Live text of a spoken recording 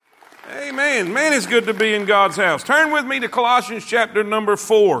Amen. Man, it's good to be in God's house. Turn with me to Colossians chapter number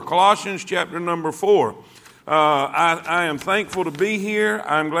 4. Colossians chapter number 4. I am thankful to be here.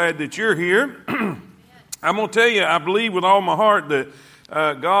 I'm glad that you're here. I'm going to tell you, I believe with all my heart that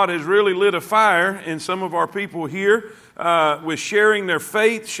God has really lit a fire in some of our people here with sharing their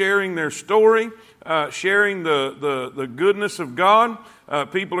faith, sharing their story, sharing the goodness of God.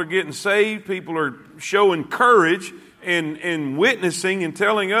 People are getting saved. People are showing courage and witnessing and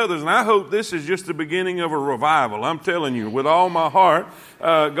telling others. And I hope this is just the beginning of a revival. I'm telling you, with all my heart,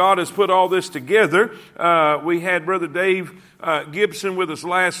 God has put all this together. We had Brother Dave Gibson with us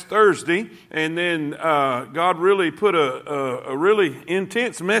last Thursday, and then God really put a really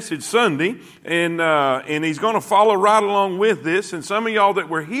intense message Sunday, and he's going to follow right along with this. And some of y'all that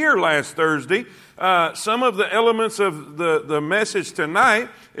were here last Thursday, some of the elements of the message tonight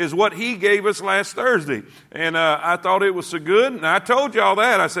is what he gave us last Thursday. And I thought it was so good. And I told y'all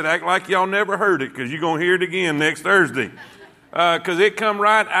that. I said, act like y'all never heard it, because you're going to hear it again next Thursday. Because it come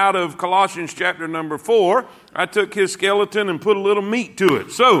right out of Colossians chapter number 4. I took his skeleton and put a little meat to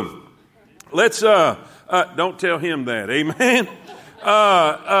it. So let's, don't tell him that. Amen.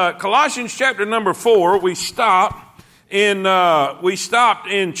 Colossians chapter number 4, we stopped in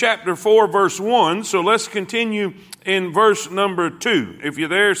chapter 4, verse 1. So let's continue in verse number 2. If you're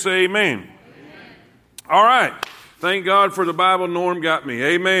there, say amen. Amen. All right. Thank God for the Bible. Norm got me.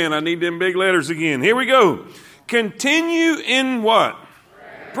 Amen. I need them big letters again. Here we go. Continue in what?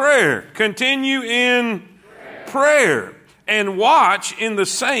 Prayer. Continue in prayer. And watch in the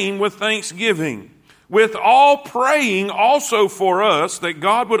same with thanksgiving. With all praying also for us, that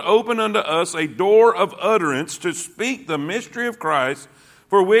God would open unto us a door of utterance to speak the mystery of Christ,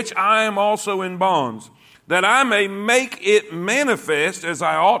 for which I am also in bonds, that I may make it manifest as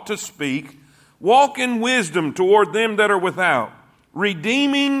I ought to speak. Walk in wisdom toward them that are without,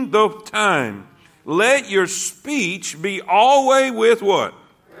 redeeming the time. Let your speech be always with what?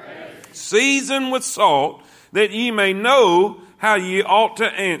 Praise. Seasoned with salt, that ye may know how ye ought to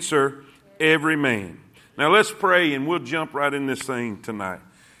answer every man. Now let's pray, and we'll jump right in this thing tonight.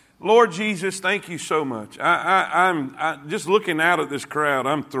 Lord Jesus, thank you so much. I'm just looking out at this crowd.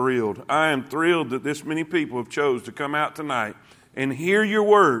 I'm thrilled. I am thrilled that this many people have chose to come out tonight and hear your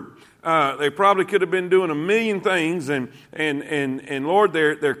word. They probably could have been doing a million things, and Lord,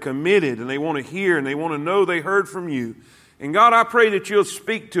 they're committed, and they want to hear, and they want to know they heard from you. And God, I pray that you'll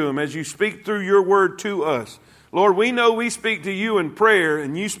speak to them as you speak through your word to us. Lord, we know we speak to you in prayer,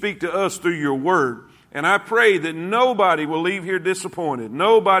 and you speak to us through your word. And I pray that nobody will leave here disappointed.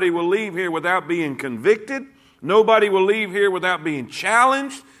 Nobody will leave here without being convicted. Nobody will leave here without being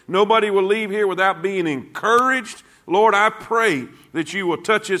challenged. Nobody will leave here without being encouraged. Lord, I pray that you will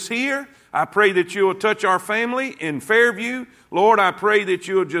touch us here. I pray that you will touch our family in Fairview. Lord, I pray that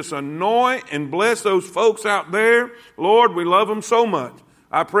you will just anoint and bless those folks out there. Lord, we love them so much.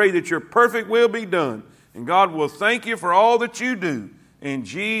 I pray that your perfect will be done. And God will thank you for all that you do. In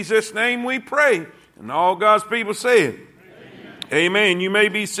Jesus' name we pray. And all God's people said, amen. Amen. You may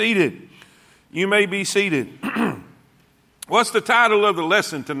be seated. You may be seated. What's the title of the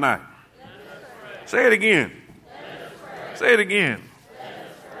lesson tonight? Say it again. Say it again.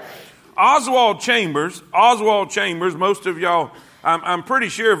 Oswald Chambers, most of y'all, I'm pretty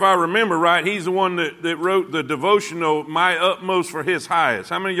sure if I remember right, he's the one that wrote the devotional, My Utmost for His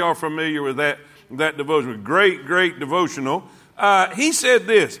Highest. How many of y'all are familiar with that devotional? Great devotional. He said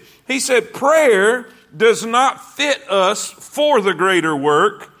this. He said, prayer does not fit us for the greater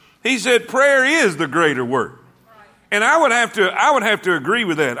work. He said, prayer is the greater work. And I would have to agree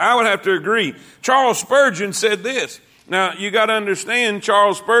with that. I would have to agree. Charles Spurgeon said this. Now, you got to understand,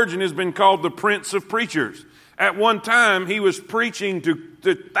 Charles Spurgeon has been called the Prince of Preachers. At one time, he was preaching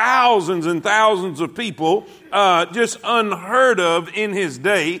to thousands and thousands of people, just unheard of in his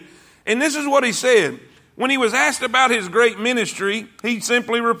day. And this is what he said. When he was asked about his great ministry, he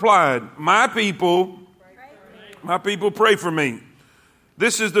simply replied, my people pray for me.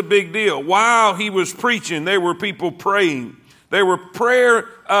 This is the big deal. While he was preaching, there were people praying. There were prayer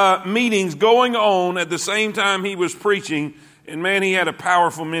meetings going on at the same time he was preaching. And man, he had a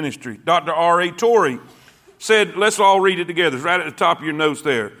powerful ministry. Dr. R.A. Torrey said, let's all read it together. It's right at the top of your notes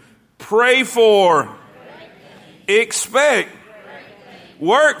there. Pray for, expect,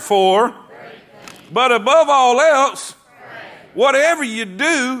 work for, but above all else, whatever you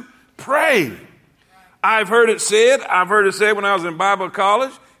do, pray. I've heard it said when I was in Bible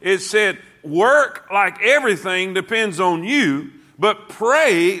college, it said, work like everything depends on you, but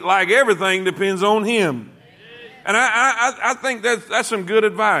pray like everything depends on him. And I think that's some good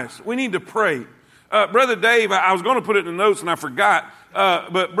advice. We need to pray. Brother Dave, I was going to put it in the notes and I forgot.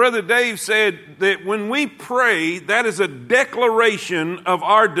 But Brother Dave said that when we pray, that is a declaration of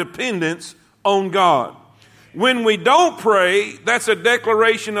our dependence on God. When we don't pray, that's a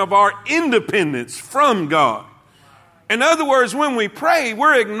declaration of our independence from God. In other words, when we pray,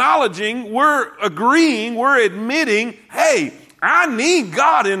 we're acknowledging, we're agreeing, we're admitting, hey, I need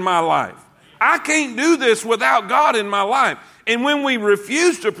God in my life. I can't do this without God in my life. And when we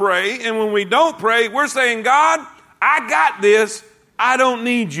refuse to pray and when we don't pray, we're saying, God, I got this. I don't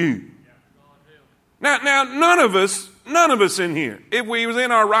need you. Now, none of us in here, if we was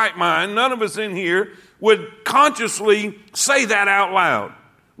in our right mind, none of us in here would consciously say that out loud.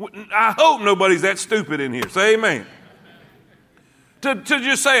 I hope nobody's that stupid in here. Say amen. To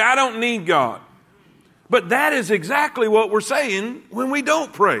just say, I don't need God. But that is exactly what we're saying when we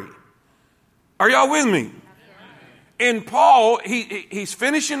don't pray. Are y'all with me? And Paul, he's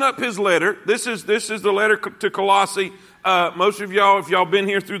finishing up his letter. This is the letter to Colossae. Most of y'all, if y'all been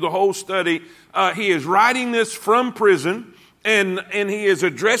here through the whole study, he is writing this from prison, and he is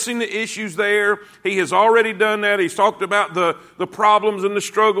addressing the issues there. He has already done that. He's talked about the problems and the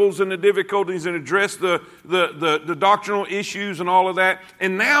struggles and the difficulties and addressed the doctrinal issues and all of that.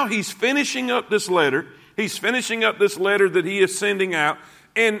 And now he's finishing up this letter. He's finishing up this letter that he is sending out,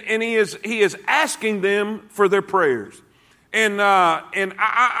 and he is asking them for their prayers. And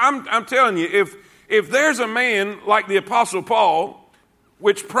I'm telling you, if there's a man like the Apostle Paul,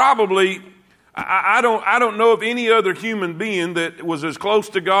 which probably I don't know of any other human being that was as close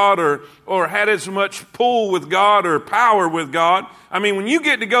to God or had as much pull with God or power with God. I mean, when you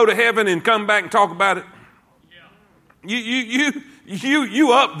get to go to heaven and come back and talk about it,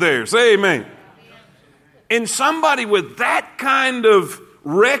 you up there. Say amen. And somebody with that kind of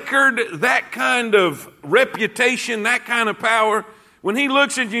record, that kind of reputation, that kind of power, when he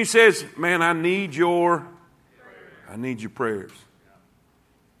looks at you and says, man, I need your prayers.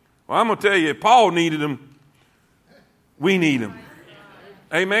 Well, I'm going to tell you, if Paul needed them, we need them.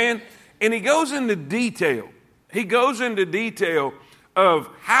 Amen? And he goes into detail. He goes into detail of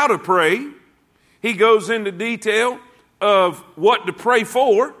how to pray. He goes into detail of what to pray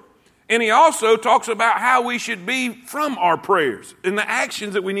for. And he also talks about how we should be from our prayers and the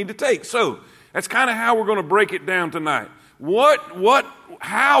actions that we need to take. So that's kind of how we're going to break it down tonight.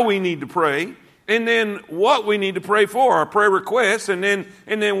 How we need to pray, and then what we need to pray for, our prayer requests, and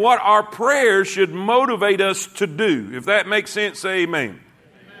then what our prayers should motivate us to do. If that makes sense, say amen.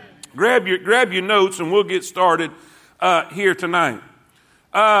 Grab your notes and we'll get started here tonight.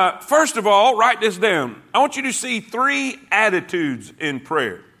 First of all, write this down. I want you to see 3 attitudes in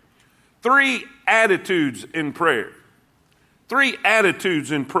prayer. 3 attitudes in prayer. 3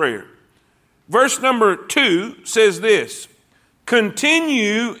 attitudes in prayer. Verse number 2 says this: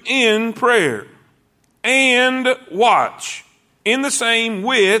 continue in prayer and watch in the same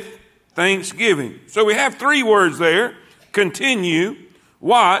with thanksgiving. So we have 3 words there: continue,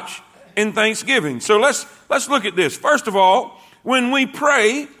 watch, and thanksgiving. So let's look at this. First of all, when we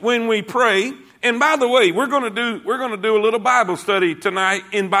pray, and by the way, we're going to do a little Bible study tonight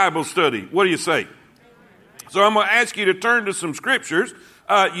in Bible study. What do you say? So I'm going to ask you to turn to some scriptures.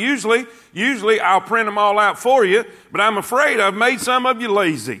 Usually I'll print them all out for you, but I'm afraid I've made some of you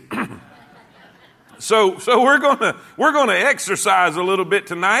lazy. So we're going to exercise a little bit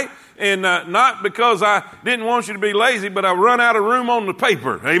tonight, and not because I didn't want you to be lazy, but I run out of room on the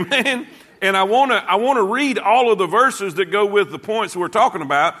paper. Amen. And I want to read all of the verses that go with the points we're talking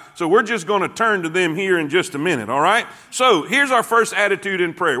about. So we're just going to turn to them here in just a minute. All right. So here's our first attitude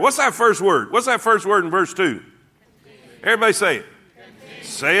in prayer. What's that first word? What's that first word in verse 2? Everybody say it. Continue.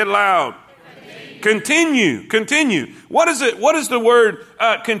 Say it loud. Continue. What is it? What does the word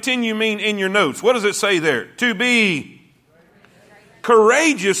continue mean in your notes? What does it say there? To be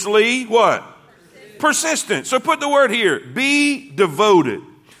courageously what? Persistent. So put the word here. Be devoted.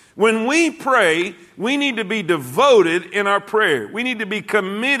 When we pray, we need to be devoted in our prayer. We need to be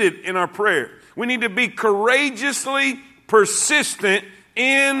committed in our prayer. We need to be courageously persistent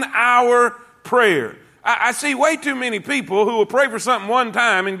in our prayer. I see way too many people who will pray for something one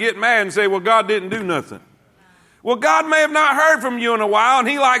time and get mad and say, well, God didn't do nothing. Well, God may have not heard from you in a while, and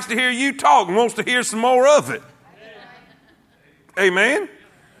he likes to hear you talk and wants to hear some more of it. Amen?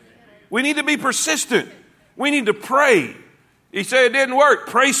 We need to be persistent. We need to pray. He said it didn't work.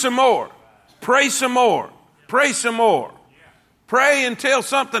 Pray some more. Pray some more. Pray some more. Pray until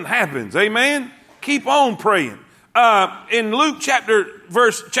something happens. Amen? Keep on praying. In Luke chapter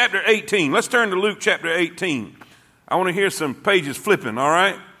 18. Let's turn to Luke chapter 18. I want to hear some pages flipping, all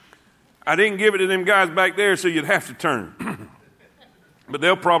right? I didn't give it to them guys back there, so you'd have to turn. But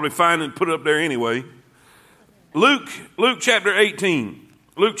they'll probably find it and put it up there anyway. Luke chapter 18.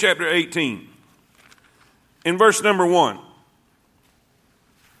 Luke chapter 18. In verse number 1.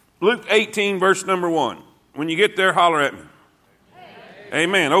 Luke 18, verse number 1. When you get there, holler at me.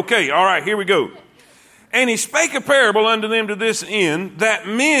 Amen. Okay, all right, here we go. And he spake a parable unto them to this end, that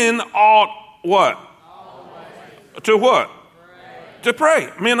men ought what? Always. To what? Pray. To pray.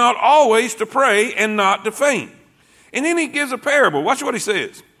 Men ought always to pray and not to faint. And then he gives a parable. Watch what he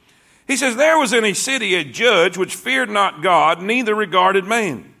says. He says, there was in a city a judge which feared not God, neither regarded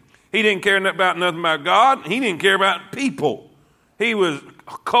man. He didn't care about nothing about God. He didn't care about people. He was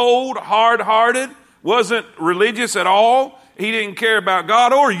cold, hard-hearted, wasn't religious at all. He didn't care about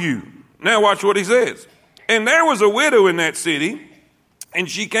God or you. Now watch what he says. And there was a widow in that city, and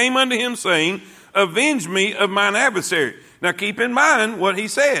she came unto him saying, avenge me of mine adversary. Now keep in mind what he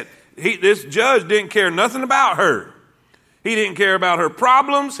said. This judge didn't care nothing about her. He didn't care about her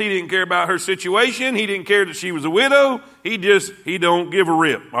problems. He didn't care about her situation. He didn't care that she was a widow. He don't give a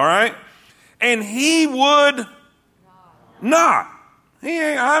rip, all right? And he would not.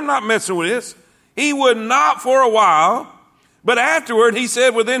 I'm not messing with this. He would not for a while, but afterward he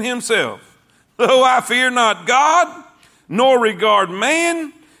said within himself, though I fear not God, nor regard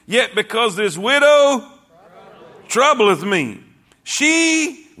man, yet because this widow troubleth me,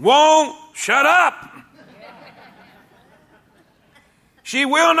 she won't shut up. She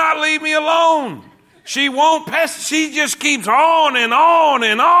will not leave me alone. She won't pass. She just keeps on and on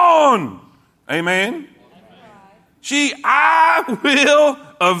and on. Amen. I will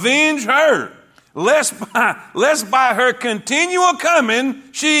avenge her, lest by her continual coming,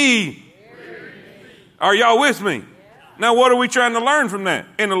 Are y'all with me? Now, what are we trying to learn from that?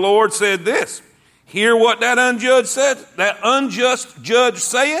 And the Lord said this, hear what that unjust judge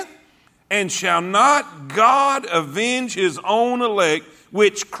saith, and shall not God avenge his own elect,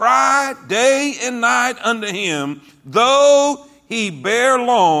 which cry day and night unto him, though he bear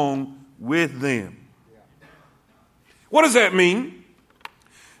long with them. What does that mean?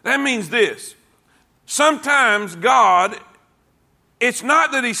 That means this. Sometimes God, it's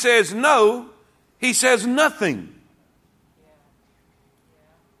not that he says no, he says nothing.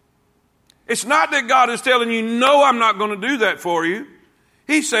 It's not that God is telling you, no, I'm not going to do that for you.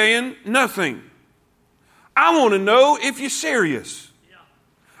 He's saying nothing. I want to know if you're serious.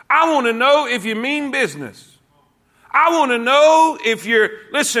 I want to know if you mean business. I want to know if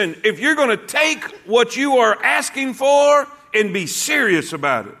you're going to take what you are asking for and be serious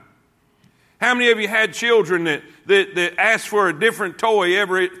about it. How many of you had children that ask for a different toy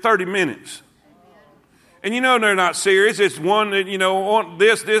every 30 minutes? And you know they're not serious. It's one that, want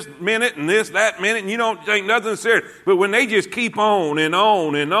this minute and that minute, and you don't think nothing's serious. But when they just keep on and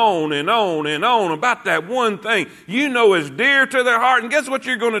on and on and on and on about that one thing, is dear to their heart. And guess what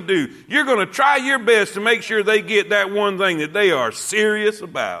you're going to do? You're going to try your best to make sure they get that one thing that they are serious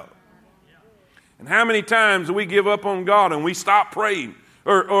about. And how many times do we give up on God and we stop praying?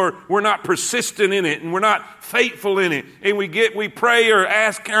 Or we're not persistent in it and we're not faithful in it. And we pray or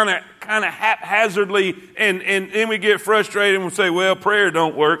ask kind of haphazardly and then we get frustrated and we say, well, prayer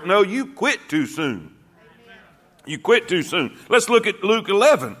don't work. No, you quit too soon. You quit too soon. Let's look at Luke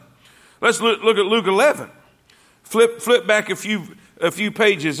 11. Let's look at Luke 11. Flip back a few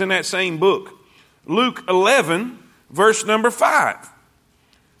pages in that same book. Luke 11, verse number 5.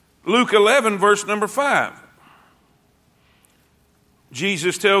 Luke 11, verse number 5.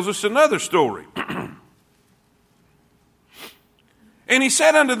 Jesus tells us another story. And he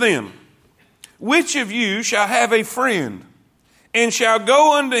said unto them, which of you shall have a friend, and shall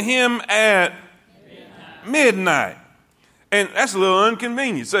go unto him at midnight? And that's a little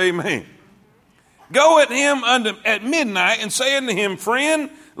inconvenient. Say amen. Go at him at midnight and say unto him, friend,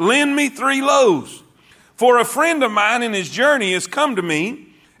 lend me 3 loaves. For a friend of mine in his journey is come to me,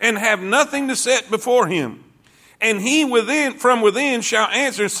 and have nothing to set before him. And he from within shall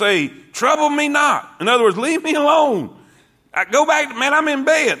answer and say, trouble me not. In other words, leave me alone. I go back, man, I'm in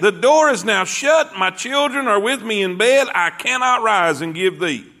bed. The door is now shut. My children are with me in bed. I cannot rise and give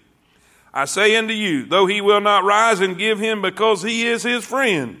thee. I say unto you, though he will not rise and give him because he is his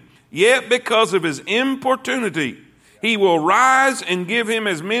friend, yet because of his importunity, he will rise and give him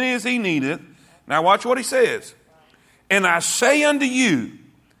as many as he needeth. Now watch what he says. And I say unto you,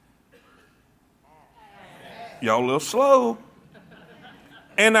 y'all a little slow.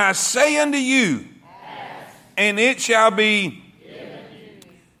 And I say unto you, and it shall be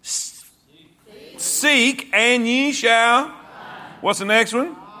seek, and ye shall. What's the next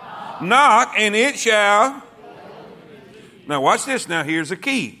one? Knock, and it shall. Now watch this. Now here's the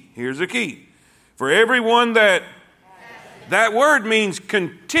key. Here's the key. For everyone that word means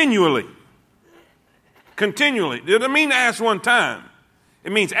continually. Continually. It doesn't mean to ask one time.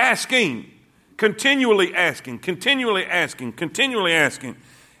 It means asking. Continually asking. Continually asking. Continually asking.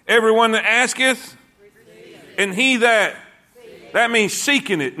 Everyone that asketh, and he that means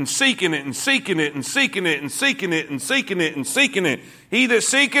seeking it and seeking it and seeking it and seeking it and seeking it and seeking it and seeking it. He that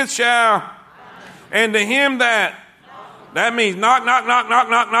seeketh shall, and to him that means knock, knock, knock,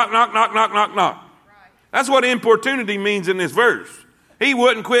 knock, knock, knock, knock, knock, knock, knock, knock. That's what importunity means in this verse. He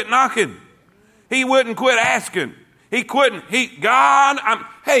wouldn't quit knocking. He wouldn't quit asking. He couldn't.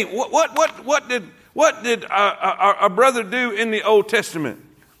 Hey, what did a brother do in the Old Testament?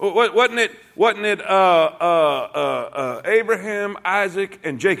 Wasn't it Abraham, Isaac,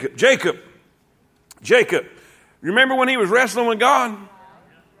 and Jacob? Jacob. Remember when he was wrestling with God?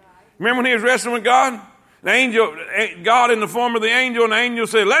 Remember when he was wrestling with God? The angel, God in the form of the angel, and the angel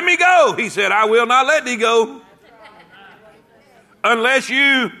said, "Let me go." He said, "I will not let thee go unless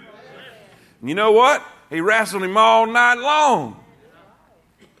you." You know what? He wrestled him all night long.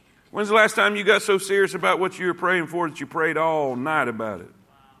 When's the last time you got so serious about what you were praying for that you prayed all night about it?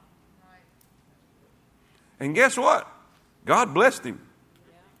 And guess what? God blessed him.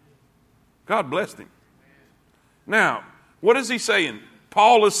 God blessed him. Now, what is he saying?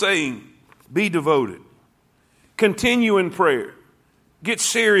 Paul is saying, be devoted. Continue in prayer. Get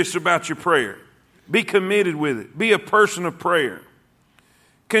serious about your prayer. Be committed with it. Be a person of prayer.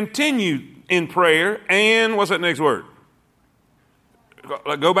 Continue in prayer. And what's that next word?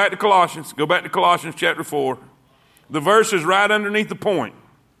 Go back to Colossians. Go back to Colossians chapter 4. The verse is right underneath the point.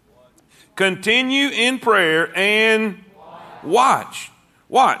 Continue in prayer and watch.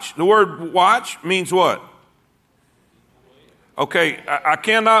 Watch. The word watch means what? Okay, I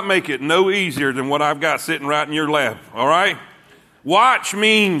cannot make it no easier than what I've got sitting right in your lap. All right? Watch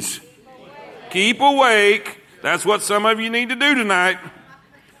means keep awake. That's what some of you need to do tonight.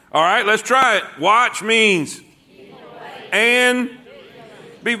 All right, let's try it. Watch means and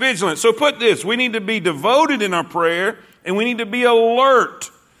be vigilant. So put this. We need to be devoted in our prayer, and we need to be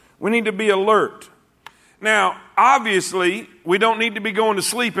alert. We need to be alert. Now, obviously, we don't need to be going to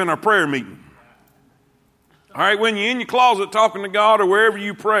sleep in our prayer meeting. All right, when you're in your closet talking to God or wherever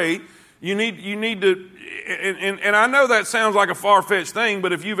you pray, you need to, and I know that sounds like a far-fetched thing,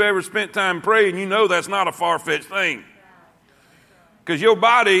 but if you've ever spent time praying, you know that's not a far-fetched thing. Because your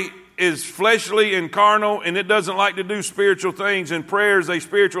body is fleshly and carnal, and it doesn't like to do spiritual things, and prayer is a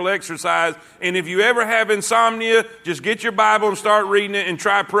spiritual exercise. And if you ever have insomnia, just get your Bible and start reading it and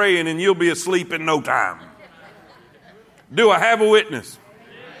try praying, and you'll be asleep in no time. Do I have a witness?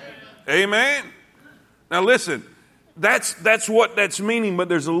 Amen. Now listen, that's what that's meaning, but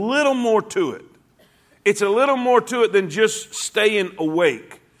there's a little more to it. It's a little more to it than just staying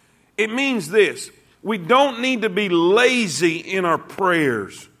awake. It means this. We don't need to be lazy in our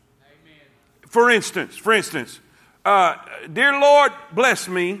prayers. For instance, dear Lord, bless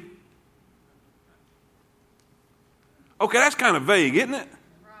me. Okay, that's kind of vague, isn't it?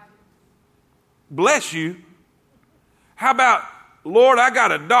 Bless you. How about, Lord, I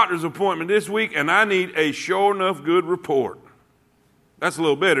got a doctor's appointment this week and I need a sure enough good report. That's a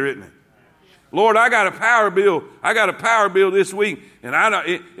little better, isn't it? Lord, I got a power bill. I got a power bill this week, and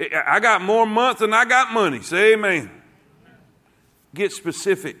I got more month than I got money. Say amen. Get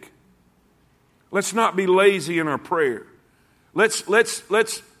specific. Let's not be lazy in our prayer. Let's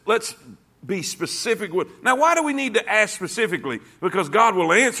be specific with. Now, why do we need to ask specifically? Because God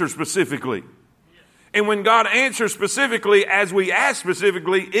will answer specifically. And when God answers specifically, as we ask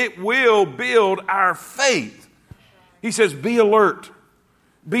specifically, it will build our faith. He says, be alert.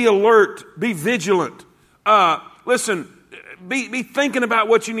 Be alert. Be vigilant. Listen, be thinking about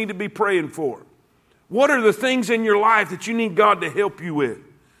what you need to be praying for. What are the things in your life that you need God to help you with?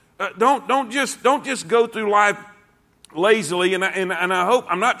 Don't just go through life lazily. And I hope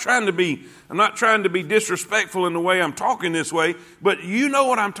I'm not trying to be disrespectful in the way I'm talking this way, but you know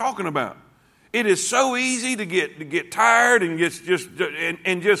what I'm talking about. It is so easy to get tired and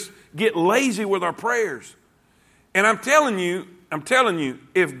just get lazy with our prayers. And I'm telling you,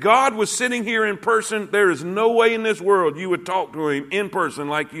 if God was sitting here in person, there is no way in this world you would talk to him in person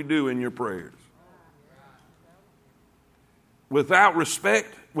like you do in your prayers. Without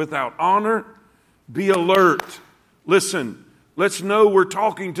respect, without honor, be alert. Listen, let's know we're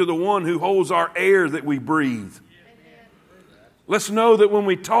talking to the one who holds our air that we breathe. Let's know that when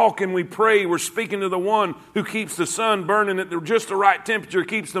we talk and we pray, we're speaking to the one who keeps the sun burning at just the right temperature,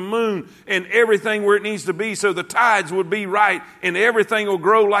 keeps the moon and everything where it needs to be so the tides would be right and everything will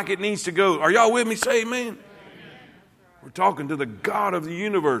grow like it needs to go. Are y'all with me? Say amen. Amen. We're talking to the God of the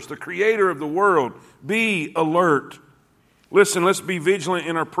universe, the creator of the world. Be alert. Listen, let's be vigilant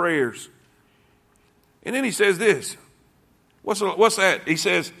in our prayers. And then he says this. What's that? He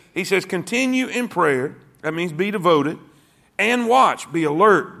says, continue in prayer. That means be devoted. And watch, be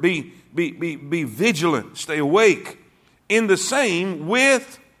alert, be vigilant, stay awake. In the same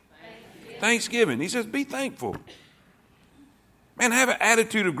with thanksgiving. He says, be thankful. Man, have an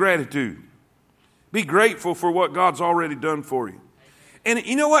attitude of gratitude. Be grateful for what God's already done for you. And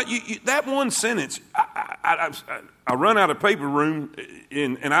you know what? That one sentence, I run out of paper room,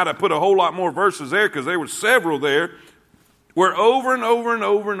 and I'd have put a whole lot more verses there because there were several there where over and over and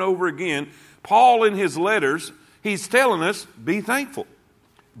over and over again, Paul in his letters, he's telling us, be thankful.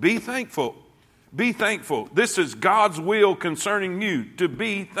 Be thankful. Be thankful. This is God's will concerning you, to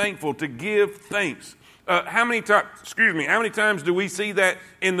be thankful, to give thanks. How many times do we see that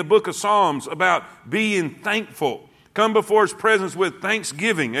in the book of Psalms about being thankful? Come before his presence with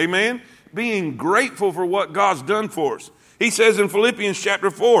thanksgiving. Amen? Being grateful for what God's done for us. He says in Philippians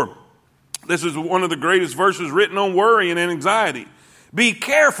chapter 4, this is one of the greatest verses written on worry and anxiety. Be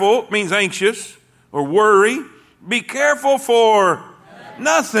careful, means anxious or worry. Be careful for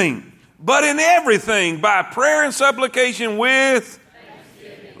nothing, but in everything, by prayer and supplication with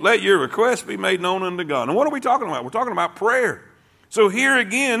let your requests be made known unto God. And what are we talking about? We're talking about prayer. So here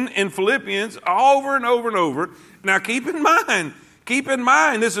again in Philippians, over and over and over. Now keep in mind,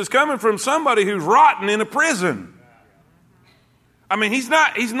 this is coming from somebody who's rotten in a prison. I mean, he's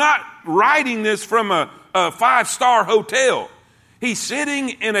not writing this from a 5-star hotel. He's sitting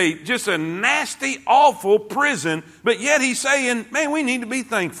in just a nasty, awful prison, but yet he's saying, man, we need to be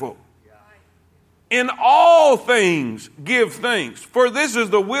thankful. In all things, give thanks, for this is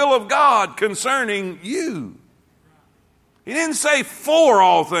the will of God concerning you. He didn't say for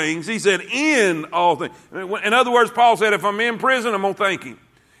all things. He said in all things. In other words, Paul said, if I'm in prison, I'm going to thank him.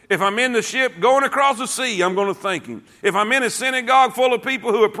 If I'm in the ship going across the sea, I'm going to thank him. If I'm in a synagogue full of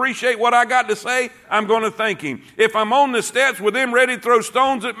people who appreciate what I got to say, I'm going to thank him. If I'm on the steps with them ready to throw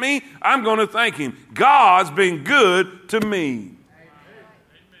stones at me, I'm going to thank him. God's been good to me.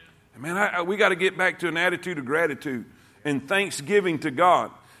 Man, we got to get back to an attitude of gratitude and thanksgiving to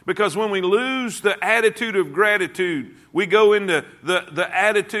God. Because when we lose the attitude of gratitude, we go into the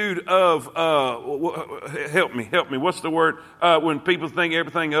attitude of, help me, what's the word? When people think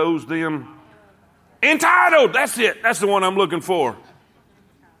everything owes them? Entitled, that's it. That's the one I'm looking for.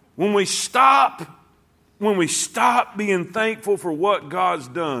 When we stop being thankful for what God's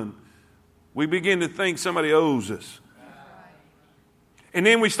done, we begin to think somebody owes us. And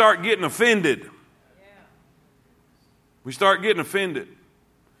then we start getting offended. We start getting offended.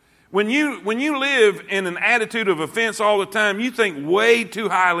 When you live in an attitude of offense all the time, you think way too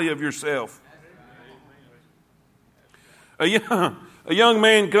highly of yourself. A young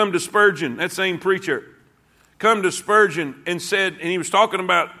man come to Spurgeon, that same preacher, come to Spurgeon and said, and he was talking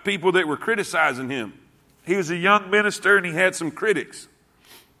about people that were criticizing him. He was a young minister and he had some critics.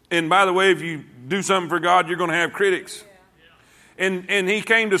 And by the way, if you do something for God, you're going to have critics. And he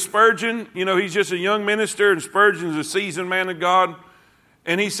came to Spurgeon. You know, he's just a young minister, and Spurgeon's a seasoned man of God.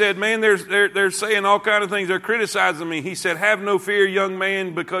 And he said, man, they're saying all kind of things. They're criticizing me. He said, have no fear, young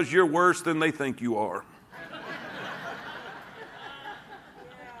man, because you're worse than they think you are.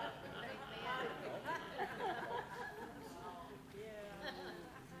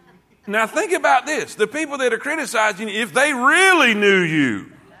 Now think about this. The people that are criticizing you, if they really knew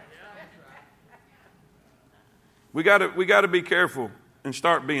you, we got to be careful and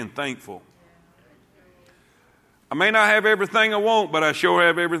start being thankful. I may not have everything I want, but I sure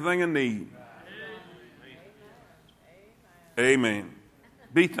have everything I need. Amen.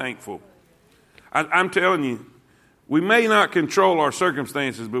 Be thankful. I'm telling you, we may not control our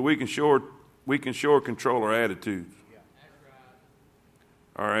circumstances, but we can sure control our attitudes.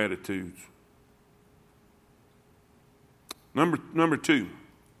 Our attitudes. Number 2.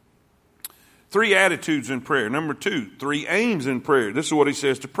 3 attitudes in prayer. Number 2, 3 aims in prayer. This is what he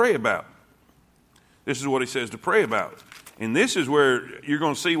says to pray about. This is what he says to pray about. And this is where you're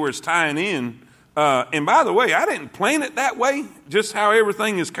going to see where it's tying in. And by the way, I didn't plan it that way. Just how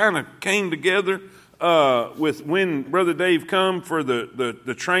everything is kind of came together with when Brother Dave come for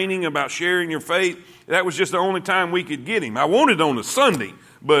the training about sharing your faith. That was just the only time we could get him. I wanted on a Sunday,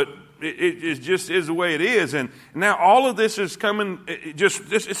 but it just is the way it is. And now all of this is coming,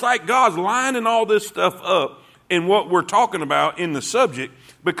 it's like God's lining all this stuff up in what we're talking about in the subject,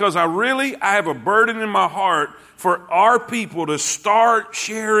 because I have a burden in my heart for our people to start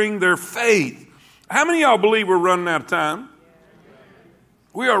sharing their faith. How many of y'all believe we're running out of time?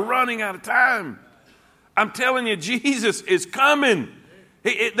 We are running out of time. I'm telling you, Jesus is coming.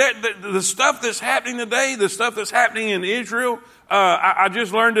 The stuff that's happening today, the stuff that's happening in Israel, I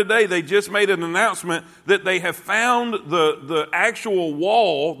just learned today, they just made an announcement that they have found the actual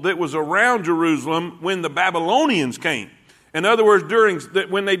wall that was around Jerusalem when the Babylonians came. In other words,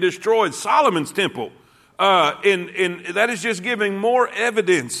 when they destroyed Solomon's temple. And that is just giving more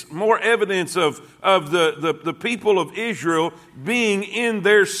evidence of the people of Israel being in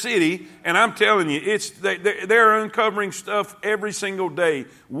their city. And I'm telling you, they're uncovering stuff every single day.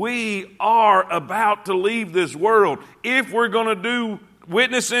 We are about to leave this world. If we're going to do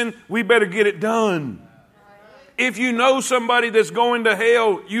witnessing, we better get it done. If you know somebody that's going to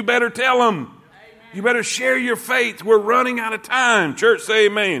hell, you better tell them. You better share your faith. We're running out of time. Church, say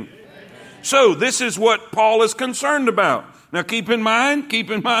amen. So this is what Paul is concerned about. Now keep in mind,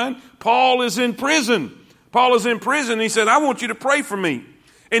 Paul is in prison. Paul is in prison. He said, I want you to pray for me.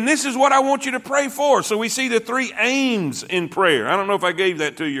 And this is what I want you to pray for. So we see the three aims in prayer. I don't know if I gave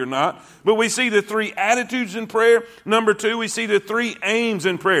that to you or not, but we see the three attitudes in prayer. Number two, we see the three aims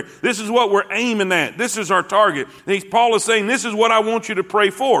in prayer. This is what we're aiming at. This is our target. And Paul is saying, this is what I want you to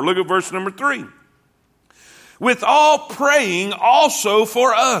pray for. Look at verse number 3. With all praying also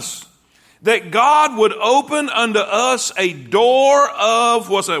for us, that God would open unto us a door of,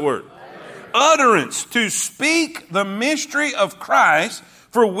 what's that word? Utterance, to speak the mystery of Christ,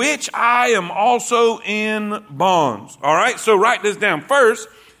 for which I am also in bonds. All right, so write this down. First,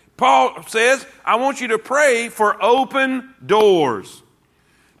 Paul says, I want you to pray for open doors.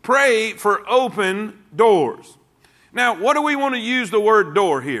 Pray for open doors. Now, what do we want to use the word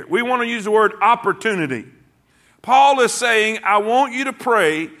door here? We want to use the word opportunity. Paul is saying, I want you to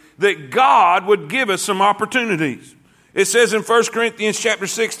pray that God would give us some opportunities. It says in 1 Corinthians chapter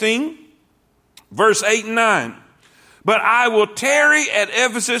 16, verse 8 and 9, but I will tarry at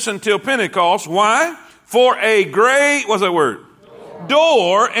Ephesus until Pentecost. Why? For a great, what's that word?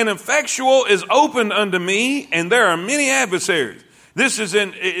 Door and effectual is opened unto me, and there are many adversaries.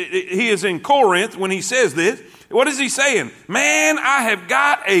 He is in Corinth when he says this. What is he saying? Man, I have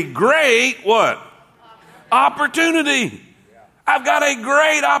got a great, what? Opportunity. I've got a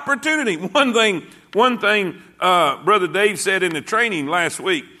great opportunity. One thing, Brother Dave said in the training last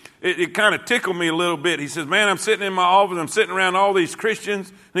week, it kind of tickled me a little bit. He says, man, I'm sitting in my office, I'm sitting around all these Christians,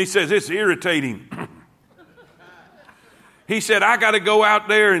 and he says, it's irritating. He said, I got to go out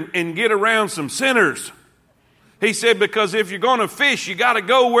there and get around some sinners. He said, because if you're going to fish, you got to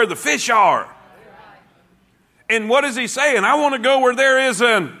go where the fish are. And what is he saying? I want to go where there is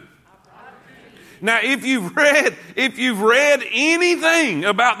an... Now, if you've read anything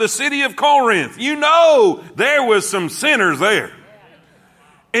about the city of Corinth, you know there was some sinners there.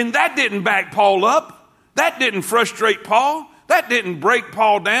 And that didn't back Paul up. That didn't frustrate Paul. That didn't break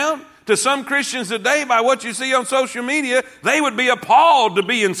Paul down. To some Christians today, by what you see on social media, they would be appalled to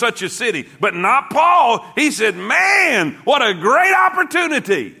be in such a city. But not Paul. He said, man, what a great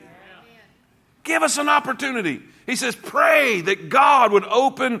opportunity. Give us an opportunity. He says, pray that God would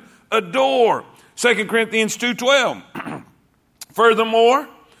open a door. 2 Corinthians 2:12. Furthermore,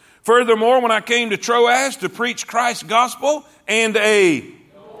 when I came to Troas to preach Christ's gospel, and a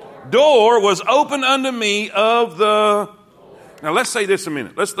door was opened unto me of the... Now let's say this a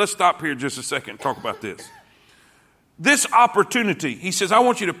minute. Let's stop here just a second and talk about this. This opportunity, he says, I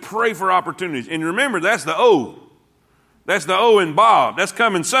want you to pray for opportunities. And remember, that's the O. That's the O in Bob. That's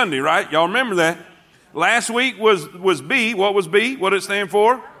coming Sunday, right? Y'all remember that? Last week was B. What was B? What did it stand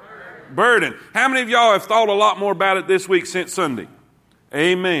for? Burden. How many of y'all have thought a lot more about it this week since Sunday?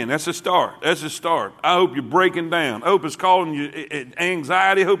 Amen. That's a start. That's a start. I hope you're breaking down. I hope it's causing you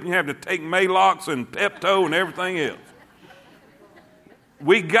anxiety. I hope you have to take Maalox and Pepto and everything else.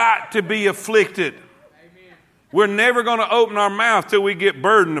 We got to be afflicted. We're never going to open our mouth till we get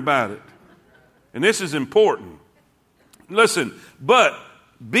burdened about it. And this is important. Listen, but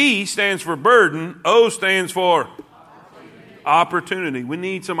B stands for burden. O stands for opportunity. We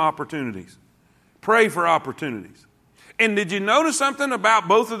need some opportunities. Pray for opportunities. And did you notice something about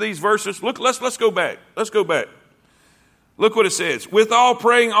both of these verses? Look, let's go back. Let's go back. Look what it says. With all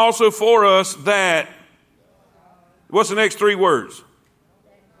praying also for us that... What's the next three words?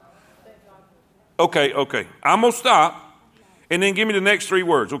 Okay. I'm going to stop and then give me the next three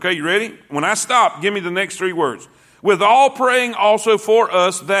words. Okay, you ready? When I stop, give me the next three words. With all praying also for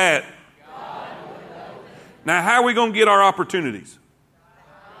us that... Now, how are we going to get our opportunities?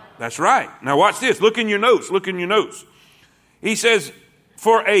 That's right. Now, watch this. Look in your notes. He says,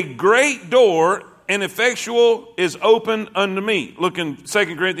 for a great door and effectual is open unto me. Look in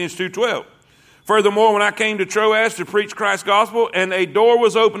 2 Corinthians 2:12. Furthermore, when I came to Troas to preach Christ's gospel, and a door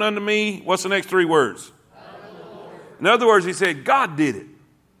was open unto me, what's the next three words? In other words, he said, God did it.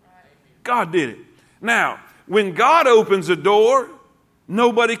 God did it. Now, when God opens a door,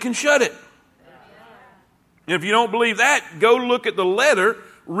 nobody can shut it. And if you don't believe that, go look at the letter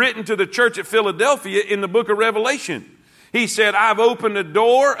written to the church at Philadelphia in the book of Revelation. He said, I've opened a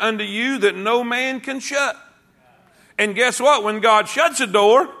door unto you that no man can shut. And guess what? When God shuts a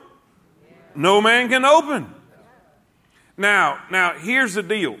door, no man can open. Now, here's the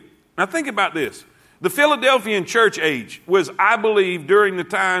deal. Now think about this. The Philadelphian church age was, I believe, during the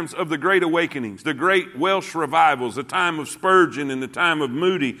times of the Great Awakenings, the Great Welsh Revivals, the time of Spurgeon and the time of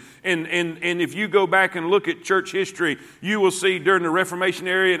Moody. And if you go back and look at church history, you will see during the Reformation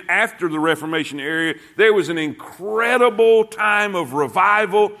era and after the Reformation era, there was an incredible time of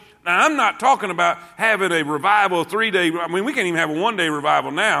revival. Now, I'm not talking about having a revival 3 day. I mean, we can't even have a 1 day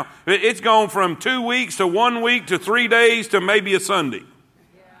revival now. It's gone from 2 weeks to 1 week to 3 days to maybe a Sunday.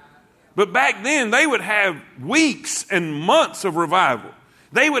 But back then, they would have weeks and months of revival.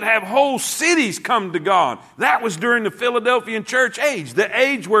 They would have whole cities come to God. That was during the Philadelphian church age, the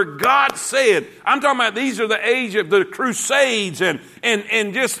age where God said, I'm talking about these are the age of the Crusades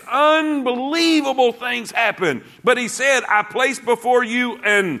and just unbelievable things happened. But he said, I place before you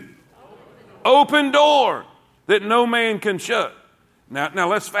an open door that no man can shut. Now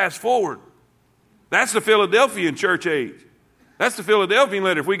let's fast forward. That's the Philadelphian church age. That's the Philadelphian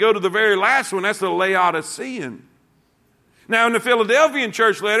letter. If we go to the very last one, that's the Laodicean. Now, in the Philadelphian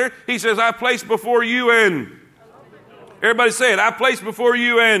church letter, he says, I place before you and... Everybody say it. I place before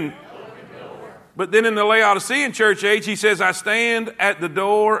you and... But then in the Laodicean church age, he says, I stand at the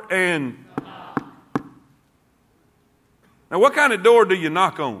door and... Now, what kind of door do you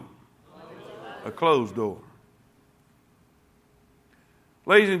knock on? A closed door.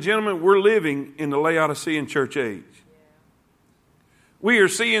 Ladies and gentlemen, we're living in the Laodicean church age. We are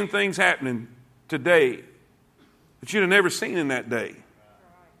seeing things happening today that you'd have never seen in that day.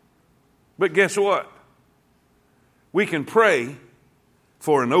 But guess what? We can pray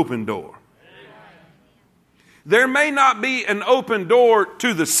for an open door. There may not be an open door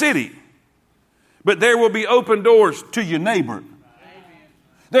to the city, but there will be open doors to your neighbor.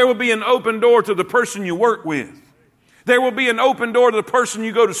 There will be an open door to the person you work with. There will be an open door to the person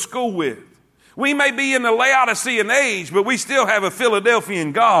you go to school with. We may be in the Laodicean age, but we still have a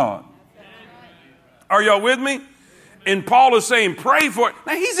Philadelphian God. Are y'all with me? And Paul is saying, pray for it.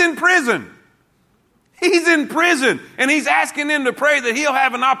 Now, he's in prison. He's in prison. And he's asking them to pray that he'll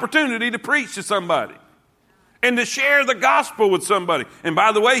have an opportunity to preach to somebody and to share the gospel with somebody. And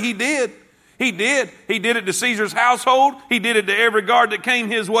by the way, he did. He did. He did it to Caesar's household. He did it to every guard that came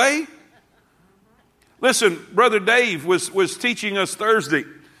his way. Listen, Brother Dave was teaching us Thursday.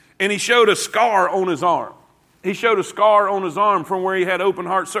 And he showed a scar on his arm. He showed a scar on his arm from where he had open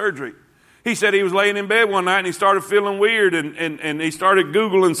heart surgery. He said he was laying in bed one night and he started feeling weird and he started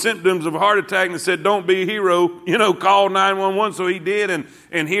Googling symptoms of a heart attack and said, don't be a hero, call 911. So he did.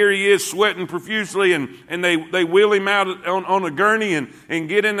 And here he is sweating profusely and they wheel him out on a gurney and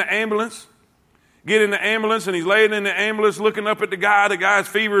get in the ambulance. Get in the ambulance and he's laying in the ambulance looking up at the guy. The guy's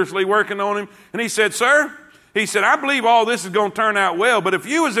feverishly working on him. And he said, sir, he said, I believe all this is going to turn out well, but if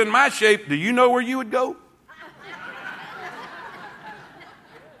you was in my shape, do you know where you would go?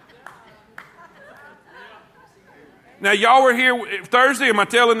 Now, y'all were here Thursday. Am I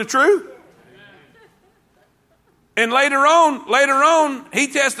telling the truth? And later on, he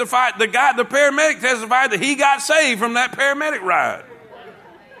testified, the paramedic testified that he got saved from that paramedic ride.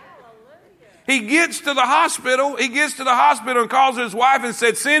 He gets to the hospital and calls his wife and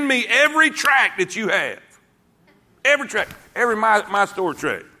said, send me every tract that you have. Every track, every my store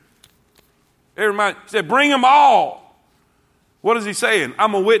track. He said, bring them all. What is he saying?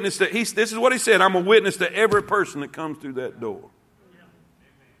 I'm a witness to, this is what he said, I'm a witness to every person that comes through that door.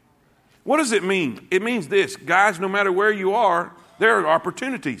 What does it mean? It means this, guys, no matter where you are, there are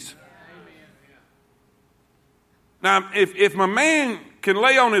opportunities. Now, if my man can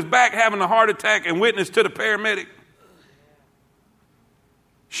lay on his back having a heart attack and witness to the paramedic,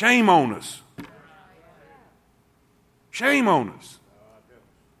 shame on us. Shame on us.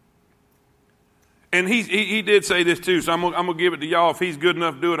 And he did say this too, so I'm gonna give it to y'all. If he's good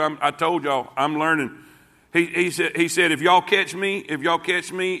enough to do it, I told y'all I'm learning. He said if y'all catch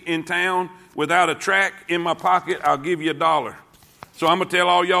me in town without a tract in my pocket, I'll give you $1. So I'm gonna tell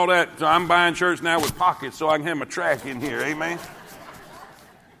all y'all that. So I'm buying shirts now with pockets so I can have my tract in here. Amen.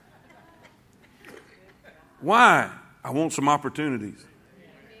 Why? I want some opportunities.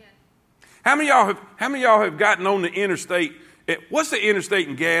 How many of y'all have gotten on the interstate? What's the interstate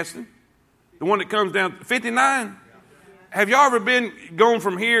in Gaston? The one that comes down 59? Have y'all ever been going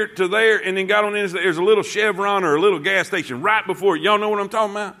from here to there and then got on the interstate? There's a little Chevron or a little gas station right before it. Y'all know what I'm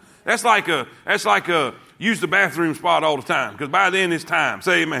talking about? That's like a use the bathroom spot all the time, because by then it's time.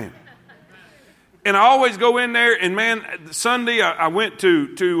 Say amen. And I always go in there, and man, Sunday I went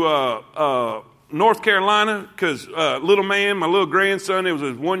to North Carolina because little man, my little grandson, it was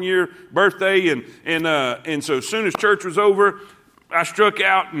his 1-year birthday, and so as soon as church was over, I struck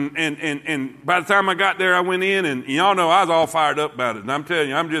out, and by the time I got there, I went in, and y'all know I was all fired up about it. And I'm telling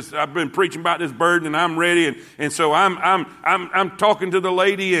you, I've been preaching about this burden, and I'm ready, and so I'm talking to the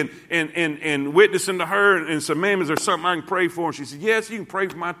lady and witnessing to her, and said, "Ma'am, is there something I can pray for?" And she said, "Yes, you can pray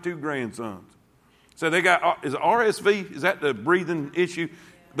for my 2 grandsons." So they got, is it RSV? Is that the breathing issue?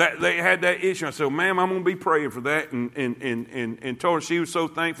 That they had that issue. I said, "Ma'am, I'm going to be praying for that," and told her she was so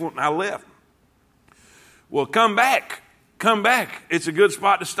thankful, and I left. Well, come back. It's a good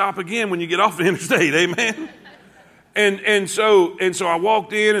spot to stop again when you get off the interstate, amen? And so I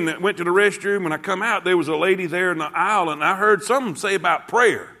walked in and went to the restroom. When I come out, there was a lady there in the aisle, and I heard something say about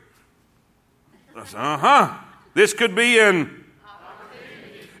prayer. I said, this could be an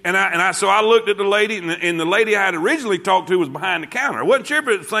opportunity. So I looked at the lady, and the lady I had originally talked to was behind the counter. I wasn't sure if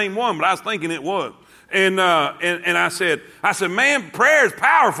it was the same one, but I was thinking it was. And I said, "Man, prayer is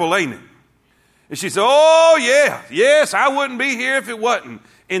powerful, ain't it?" And she said, "Oh, yeah. Yes, I wouldn't be here if it wasn't."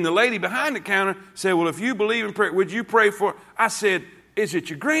 And the lady behind the counter said, "Well, if you believe in prayer, would you pray for?" I said, "Is it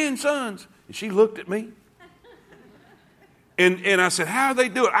your grandsons?" And she looked at me. And I said, "How are they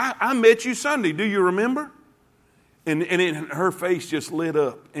doing?" I met you Sunday. Do you remember? And her face just lit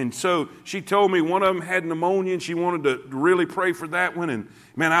up. And so she told me one of them had pneumonia, and she wanted to really pray for that one. And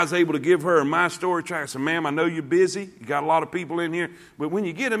man, I was able to give her my story track. I said, "Ma'am, I know you're busy. You got a lot of people in here. But when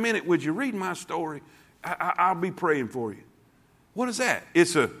you get a minute, would you read my story? I'll be praying for you." What is that?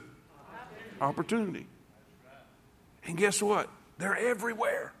 It's an opportunity. And guess what? They're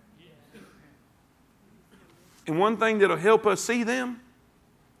everywhere. And one thing that'll help us see them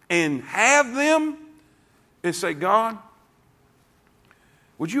and have them is say, "God,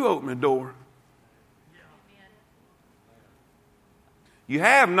 would you open the door?" You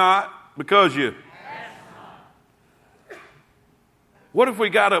have not because you. What if we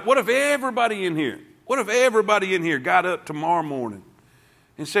got up? What if everybody in here got up tomorrow morning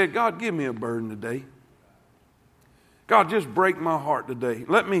and said, "God, give me a burden today. God, just break my heart today.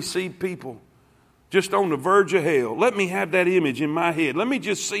 Let me see people just on the verge of hell. Let me have that image in my head. Let me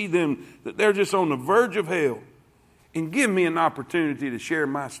just see them that they're just on the verge of hell, and give me an opportunity to share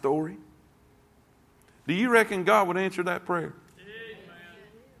my story." Do you reckon God would answer that prayer?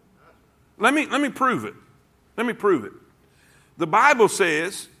 Let me prove it. Let me prove it. The Bible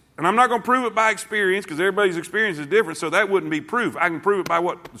says, and I'm not going to prove it by experience because everybody's experience is different, so that wouldn't be proof. I can prove it by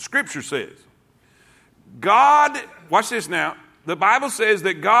what the Scripture says. God, watch this now. The Bible says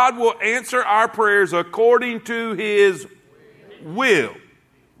that God will answer our prayers according to His will.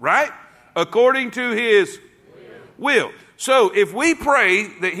 Right? According to His will. So if we pray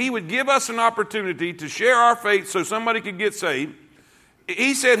that He would give us an opportunity to share our faith so somebody could get saved,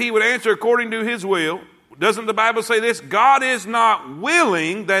 He said He would answer according to His will. Doesn't the Bible say this? God is not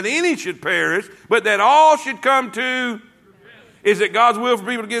willing that any should perish, but that all should come to. Is it God's will for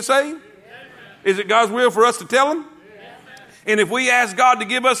people to get saved? Is it God's will for us to tell them? And if we ask God to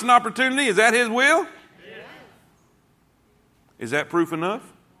give us an opportunity, is that His will? Is that proof enough?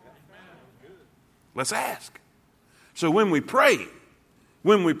 Let's ask. So when we pray,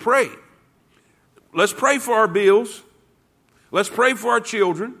 let's pray for our bills. Let's pray for our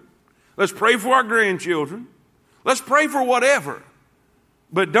children. Let's pray for our grandchildren. Let's pray for whatever.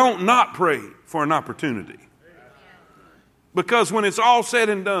 But don't not pray for an opportunity. Because when it's all said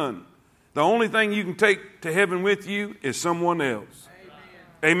and done, the only thing you can take to heaven with you is someone else.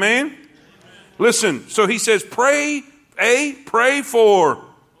 Amen? Amen? Listen, so he says, pray for,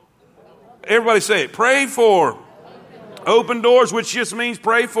 everybody say it, pray for open doors, which just means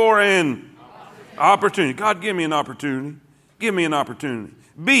pray for an opportunity. God, give me an opportunity. Give me an opportunity.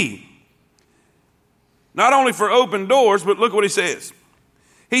 B, not only for open doors, but look what he says.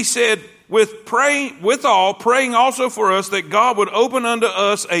 He said, praying also for us that God would open unto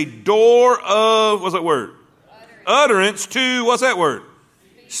us a door of, what's that word? Utterance to, what's that word?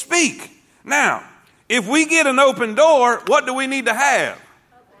 Speak. Now, if we get an open door, what do we need to have?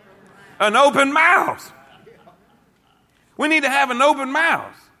 An open mouth. We need to have an open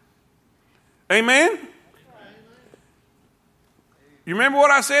mouth. Amen? You remember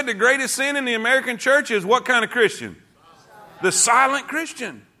what I said? The greatest sin in the American church is what kind of Christian? The silent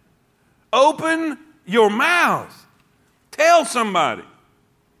Christian. Open your mouth. Tell somebody.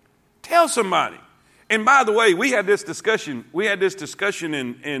 Tell somebody. And by the way, we had this discussion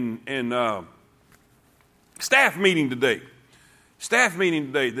in staff meeting today. staff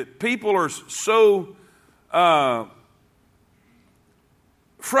meeting today that people are so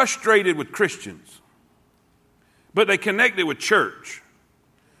frustrated with Christians, but they connect it with church.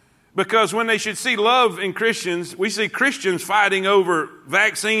 Because when they should see love in Christians, we see Christians fighting over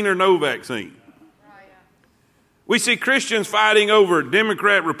vaccine or no vaccine. We see Christians fighting over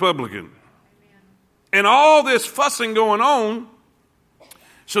Democrat, Republican. And all this fussing going on,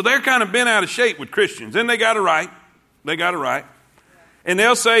 so they're kind of bent out of shape with Christians. And they got it right. They got it right. And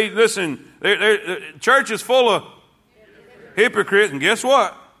they'll say, listen, church is full of hypocrites. And guess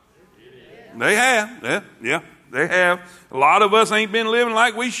what? They have. Yeah, they have. A lot of us ain't been living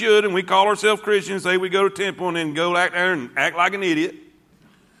like we should, and we call ourselves Christians, say we go to temple and then go out there and act like an idiot.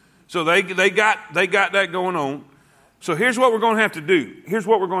 So they got that going on. So here's what we're going to have to do. Here's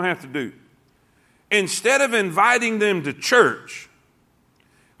what we're going to have to do. Instead of inviting them to church,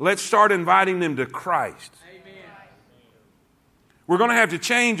 let's start inviting them to Christ. Amen. We're going to have to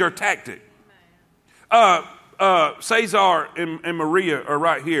change our tactic. Cesar and Maria are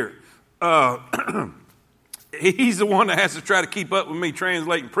right here. He's the one that has to try to keep up with me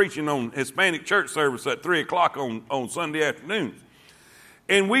translating preaching on Hispanic church service at 3 o'clock on Sunday afternoons.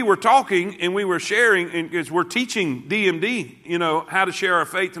 And we were talking and we were sharing, and because we're teaching DMD, how to share our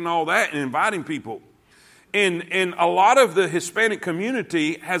faith and all that, and inviting people. And a lot of the Hispanic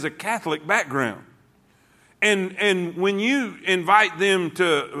community has a Catholic background. And when you invite them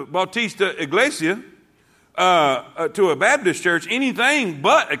to Bautista Iglesia, to a Baptist church, anything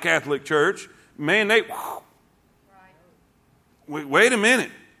but a Catholic church, man, wait a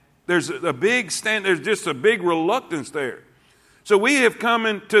minute. There's just a big reluctance there. So we have come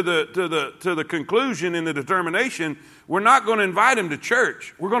into the conclusion and the determination, we're not going to invite them to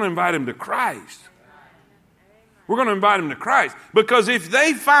church. We're going to invite them to Christ. We're going to invite them to Christ. Because if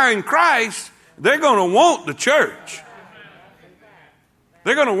they find Christ, they're going to want the church.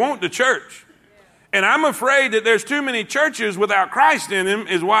 They're going to want the church. And I'm afraid that there's too many churches without Christ in them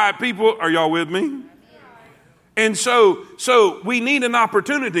is why people, are y'all with me? And so we need an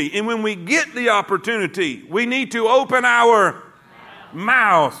opportunity. And when we get the opportunity, we need to open our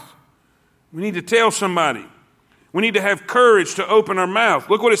mouth. We need to tell somebody. We need to have courage to open our mouth.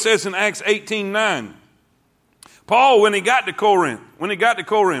 Look what it says in Acts 18:9. Paul, when he got to Corinth,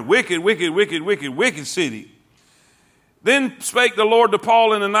 wicked city. Then spake the Lord to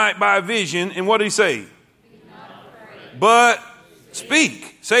Paul in the night by a vision. And what did he say? But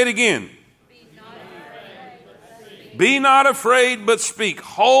speak. Say it again. Be not afraid, but speak.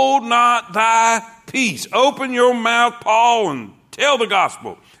 Hold not thy peace. Open your mouth, Paul, and tell the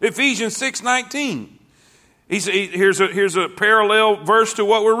gospel. Ephesians 6:19. Here's a parallel verse to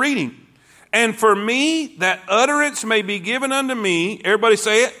what we're reading. And for me, that utterance may be given unto me. Everybody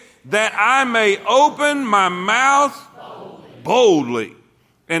say it. That I may open my mouth boldly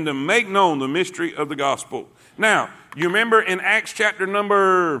and to make known the mystery of the gospel. Now, you remember in Acts chapter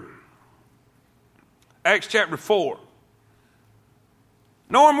 4.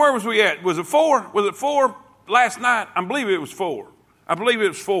 Norm, where was we at? Was it 4? Was it 4 last night? I believe it was 4.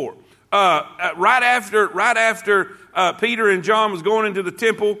 Right after Peter and John was going into the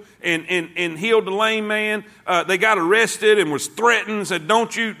temple and healed the lame man, they got arrested and was threatened, said,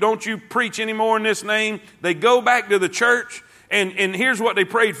 don't you preach anymore in this name. They go back to the church, and here's what they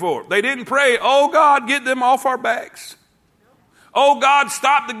prayed for. They didn't pray, oh God, get them off our backs. Oh God,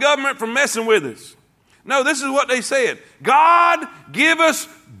 stop the government from messing with us. No, this is what they said. God, give us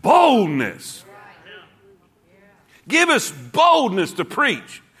boldness. Give us boldness to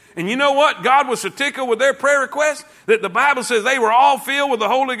preach. And you know what? God was so tickled with their prayer request that the Bible says they were all filled with the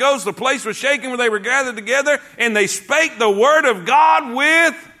Holy Ghost. The place was shaking when they were gathered together, and they spake the word of God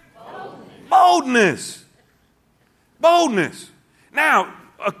with boldness. Boldness. Now,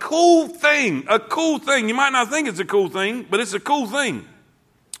 a cool thing. You might not think it's a cool thing, but it's a cool thing.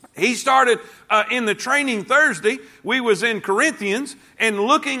 He started in the training Thursday. We was in Corinthians and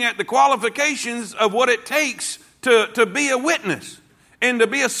looking at the qualifications of what it takes to be a witness and to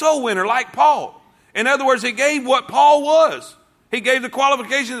be a soul winner like Paul. In other words, he gave what Paul was. He gave the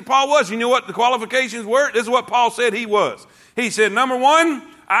qualifications that Paul was. You know what the qualifications were? This is what Paul said he was. He said, number 1,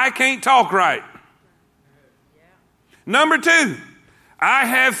 I can't talk right. Number 2, I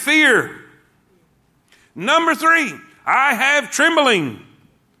have fear. Number 3, I have trembling.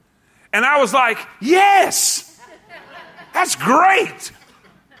 And I was like, yes, that's great.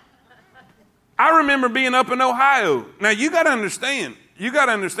 I remember being up in Ohio. Now, you got to understand,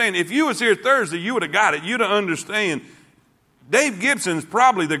 if you was here Thursday, you would have got it. You'd understand. Dave Gibson's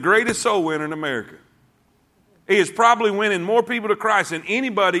probably the greatest soul winner in America. He is probably winning more people to Christ than any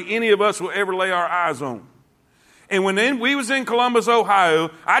of us will ever lay our eyes on. And when we was in Columbus,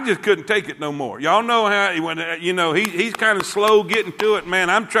 Ohio, I just couldn't take it no more. Y'all know how, he's kind of slow getting to it. Man,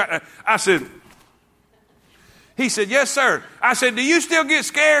 he said, yes, sir. I said, do you still get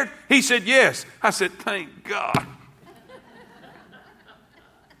scared? He said, yes. I said, thank God.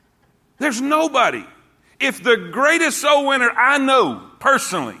 There's nobody. If the greatest soul winner I know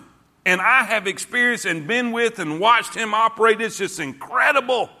personally, and I have experienced and been with and watched him operate, it's just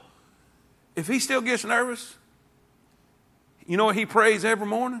incredible. If he still gets nervous, you know what he prays every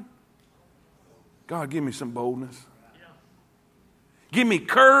morning? God, give me some boldness. Give me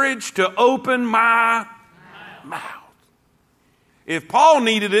courage to open my mouth. If Paul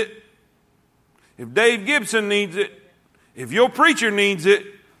needed it, if Dave Gibson needs it, if your preacher needs it,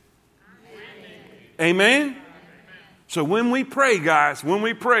 amen? So when we pray, guys,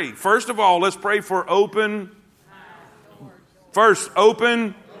 first of all, let's pray for open. First,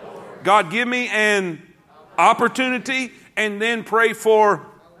 open. God, give me an opportunity, and then pray for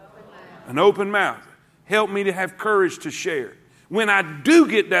an open mouth. Help me to have courage to share. When I do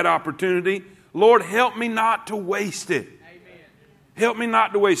get that opportunity, Lord, help me not to waste it. Help me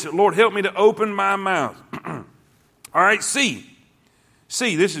not to waste it. Lord, help me to open my mouth. All right, C,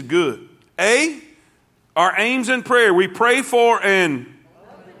 this is good. A, our aims in prayer. We pray for an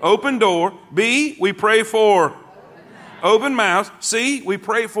open door. B, we pray for open mouths. C, we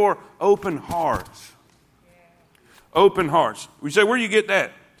pray for open hearts. Open hearts. We say, where do you get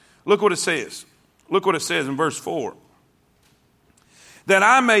that? Look what it says. Look what it says in verse 4. That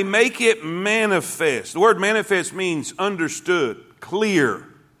I may make it manifest. The word manifest means understood, clear.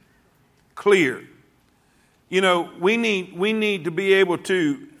 Clear. You know, we need to be able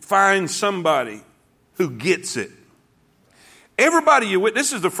to find somebody who gets it. Everybody you witness,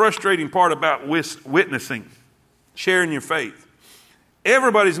 this is the frustrating part about witnessing, sharing your faith.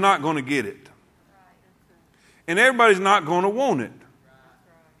 Everybody's not going to get it. And everybody's not going to want it.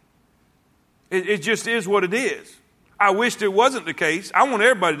 It just is what it is. I wished it wasn't the case. I want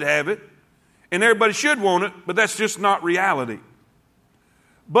everybody to have it. And everybody should want it, but that's just not reality.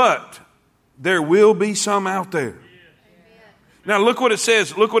 But there will be some out there. Now look what it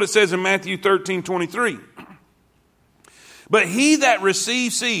says. Look what it says in Matthew 13:23. But he that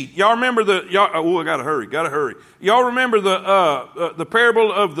receives seed. Y'all remember I gotta hurry. Y'all remember the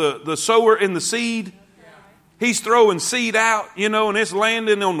parable of the sower and the seed? He's throwing seed out, and it's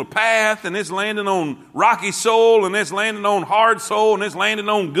landing on the path, and it's landing on rocky soil, and it's landing on hard soil, and it's landing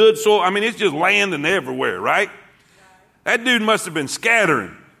on good soil. I mean, it's just landing everywhere, right? That dude must have been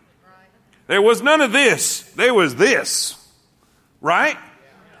scattering. There was none of this. There was this, right?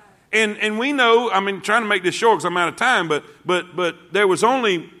 And we know, trying to make this short because I'm out of time, but there was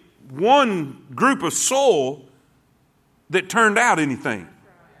only one group of soil that turned out anything.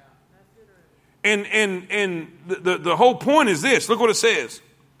 And the whole point is this. Look what it says.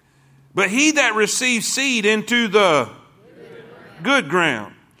 But he that receives seed into the good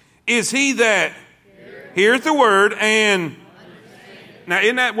ground is he that heareth the word and... Now,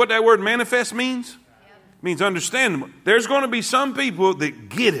 isn't that what that word manifest means? It means understandable. There's going to be some people that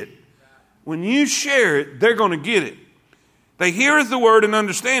get it. When you share it, they're going to get it. They heareth the word and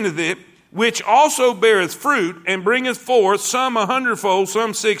understandeth it, which also beareth fruit and bringeth forth some 100-fold,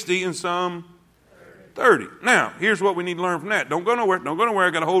 some 60, and some 30. Now, here's what we need to learn from that. Don't go nowhere.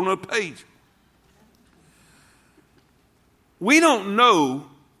 I got a whole nother page. We don't know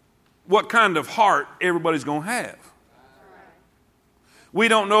what kind of heart everybody's going to have. We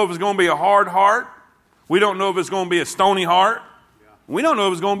don't know if it's going to be a hard heart. We don't know if it's going to be a stony heart. We don't know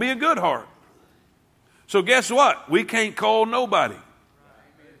if it's going to be a good heart. So guess what? We can't call nobody.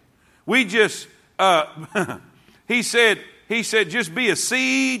 We just, he said, just be a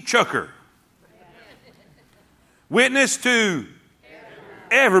seed chucker. Witness to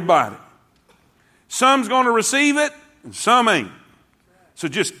everybody. Some's going to receive it and some ain't. So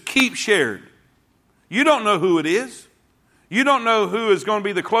just keep sharing. You don't know who it is. You don't know who is going to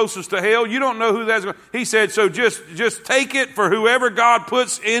be the closest to hell. You don't know who that's going to... He said, so just take it for whoever God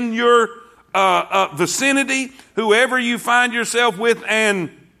puts in your vicinity, whoever you find yourself with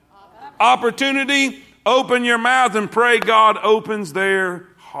an opportunity, open your mouth and pray God opens their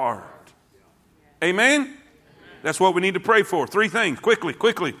heart. Amen? That's what we need to pray for. 3 things. Quickly.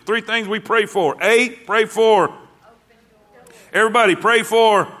 3 things we pray for. A, pray for... Everybody, pray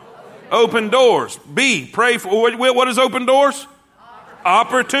for... open doors. B, pray for, what is open doors?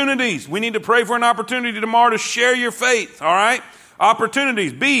 Opportunities. We need to pray for an opportunity tomorrow to share your faith. All right?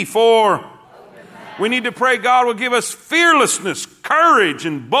 Opportunities. B, for, we need to pray God will give us fearlessness, courage,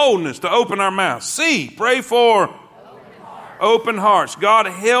 and boldness to open our mouth. C, pray for Open hearts. God,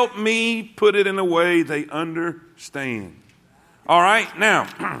 help me put it in a way they understand. All right,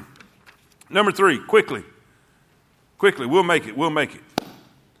 now, number 3, quickly. Quickly, we'll make it.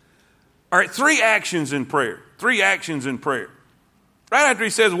 All right, 3 actions in prayer. 3 actions in prayer. Right after he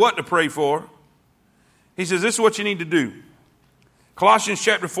says what to pray for, he says this is what you need to do. Colossians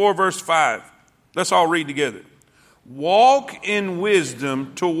chapter 4, verse 5. Let's all read together. Walk in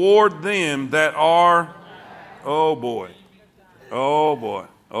wisdom toward them that are, oh boy.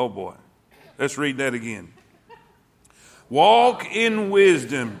 Let's read that again. Walk in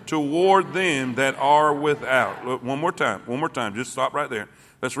wisdom toward them that are without. Look, one more time. Just stop right there.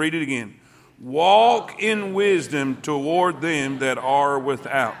 Let's read it again. Walk in wisdom toward them that are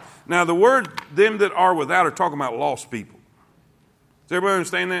without. Now, the word them that are without are talking about lost people. Does everybody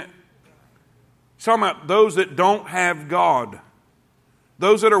understand that? It's talking about those that don't have God.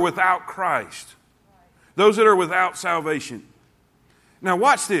 Those that are without Christ. Those that are without salvation. Now,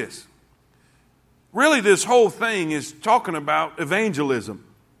 watch this. Really, this whole thing is talking about evangelism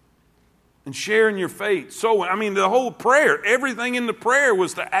and sharing your faith. So, the whole prayer, everything in the prayer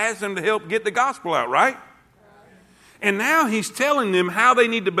was to ask them to help get the gospel out, right? And now he's telling them how they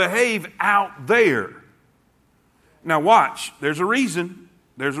need to behave out there. Now, watch. There's a reason.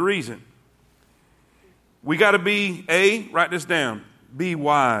 We got to be, write this down, be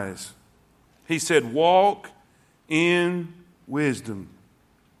wise. He said, walk in wisdom.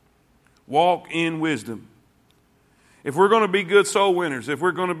 Walk in wisdom. If we're going to be good soul winners, if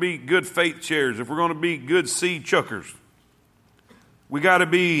we're going to be good faith sharers, if we're going to be good seed chuckers, we got to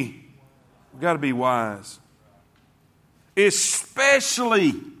be wise.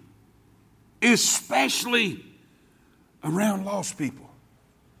 Especially around lost people.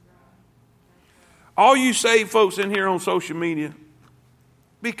 All you saved folks in here on social media,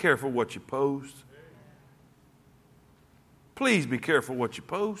 be careful what you post. Please be careful what you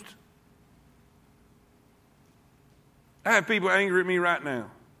post. I have people angry at me right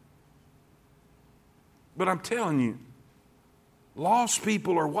now. But I'm telling you, lost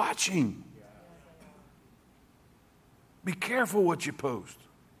people are watching. Be careful what you post.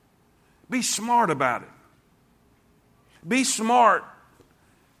 Be smart about it. Be smart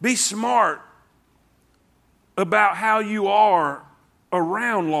about how you are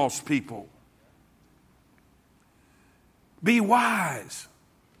around lost people. Be wise.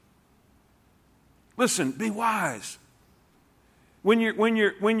 Listen, be wise. When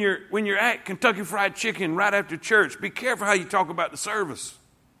you're at Kentucky Fried Chicken right after church, be careful how you talk about the service.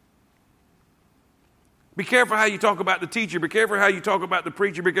 Be careful how you talk about the teacher. Be careful how you talk about the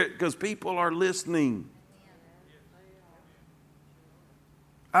preacher, because people are listening.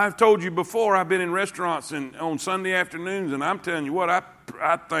 I've told you before, I've been in restaurants on Sunday afternoons, and I'm telling you what,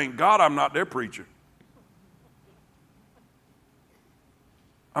 I thank God I'm not their preacher.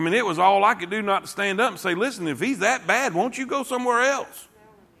 It was all I could do not to stand up and say, listen, if he's that bad, won't you go somewhere else?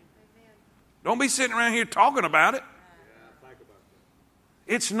 Don't be sitting around here talking about it.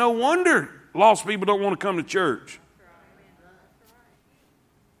 It's no wonder lost people don't want to come to church.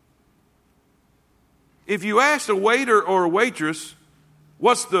 If you ask a waiter or a waitress,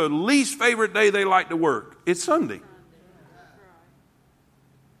 what's the least favorite day they like to work? It's Sunday.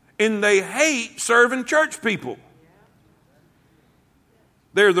 And they hate serving church people.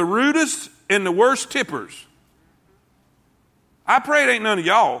 They're the rudest and the worst tippers. I pray it ain't none of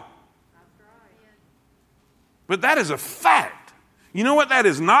y'all. But that is a fact. You know what that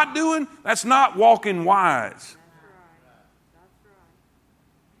is not doing? That's not walking wise.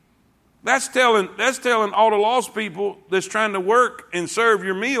 That's telling all the lost people that's trying to work and serve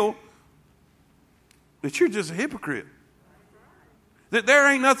your meal that you're just a hypocrite. That there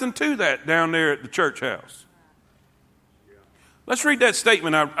ain't nothing to that down there at the church house. Let's read that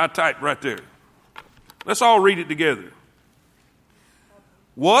statement I typed right there. Let's all read it together.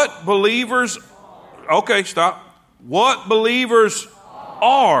 What believers, okay, stop. What believers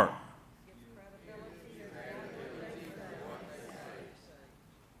are.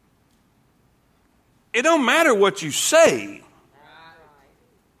 It don't matter what you say.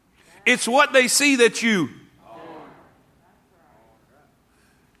 It's what they see that you are.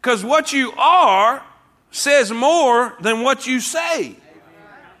 Because what you are says more than what you say.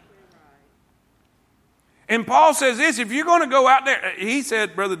 And Paul says this, if you're going to go out there, he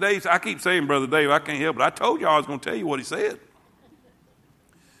said, Brother Dave, I keep saying Brother Dave, I can't help it. I told you I was going to tell you what he said.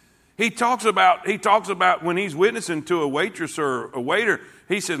 He talks about when he's witnessing to a waitress or a waiter,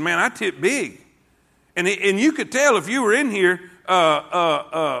 he says, man, I tip big. And you could tell if you were in here,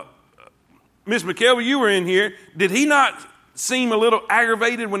 Miss McKelvey, you were in here, did he not seem a little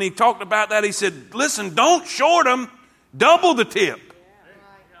aggravated when he talked about that? He said, listen, don't short them. Double the tip.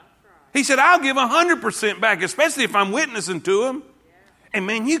 He said, I'll give 100% back, especially if I'm witnessing to him. And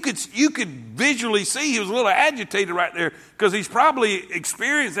man, you could visually see he was a little agitated right there because he's probably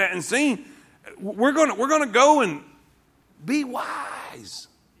experienced that and seen. We're gonna go and be wise.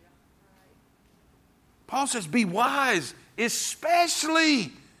 Paul says, be wise,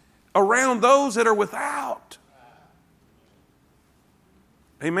 especially around those that are without.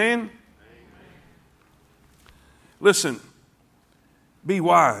 Amen? Listen, be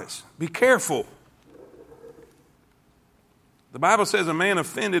wise. Be careful. The Bible says a man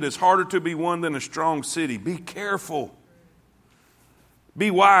offended is harder to be won than a strong city. Be careful.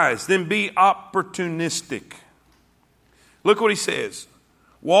 Be wise. Then be opportunistic. Look what he says.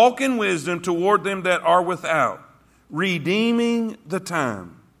 Walk in wisdom toward them that are without, redeeming the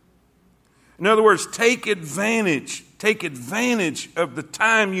time. In other words, take advantage. Take advantage of the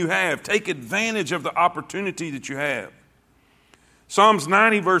time you have. Take advantage of the opportunity that you have. Psalms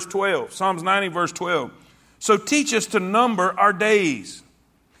 90 verse 12. Psalms 90 verse 12. So teach us to number our days.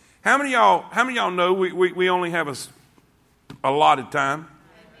 How many of y'all know we only have a allotted time?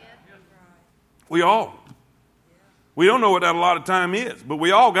 We all. We don't know what that allotted time is, but we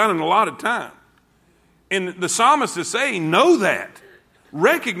all got an allotted time. And the psalmist is saying, know that.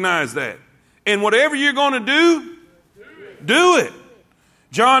 Recognize that. And whatever you're going to do it.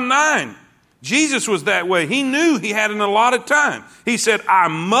 John 9. Jesus was that way. He knew he had an allotted time. He said, I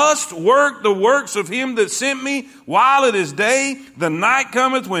must work the works of him that sent me while it is day. The night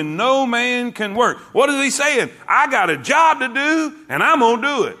cometh when no man can work. What is he saying? I got a job to do and I'm going to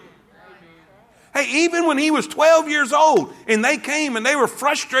do it. Hey, even when he was 12 years old and they came and they were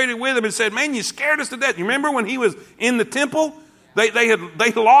frustrated with him and said, man, you scared us to death. You remember when he was in the temple? They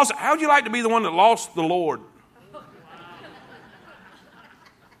lost. How'd you like to be the one that lost the Lord?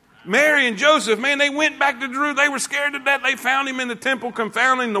 Mary and Joseph, man, they went back to Jerusalem. They were scared to death. They found him in the temple,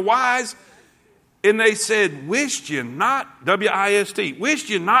 confounding the wise. And they said, wished you not, W-I-S-T, wished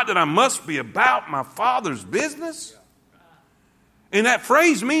you not that I must be about my Father's business? And that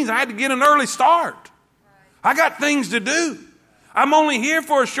phrase means I had to get an early start. I got things to do. I'm only here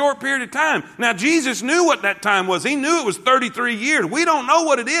for a short period of time. Now, Jesus knew what that time was. He knew it was 33 years. We don't know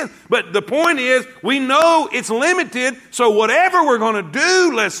what it is. But the point is, we know it's limited. So whatever we're going to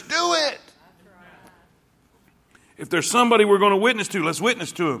do, let's do it. If there's somebody we're going to witness to, let's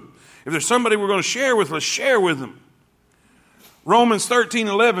witness to them. If there's somebody we're going to share with, let's share with them. Romans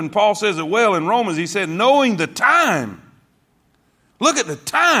 13:11, Paul says it well in Romans. He said, knowing the time. Look at the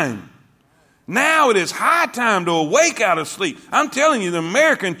time. Now it is high time to awake out of sleep. I'm telling you, the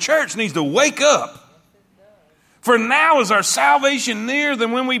American church needs to wake up. For now is our salvation nearer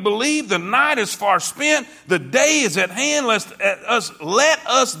than when we believe. The night is far spent. The day is at hand. Let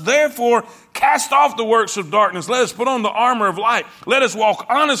us therefore cast off the works of darkness. Let us put on the armor of light. Let us walk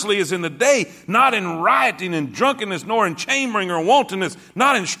honestly as in the day, not in rioting and drunkenness, nor in chambering or wantonness,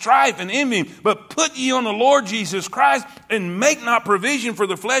 not in strife and envying, but put ye on the Lord Jesus Christ and make not provision for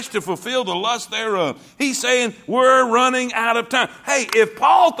the flesh to fulfill the lust thereof. He's saying we're running out of time. Hey, if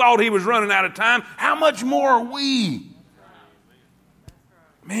Paul thought he was running out of time, how much more are we?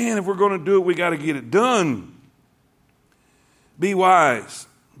 Man, if we're going to do it, we got to get it done. Be wise.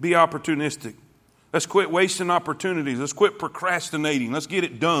 Be opportunistic. Let's quit wasting opportunities. Let's quit procrastinating. Let's get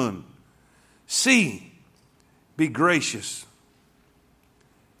it done. C, be gracious.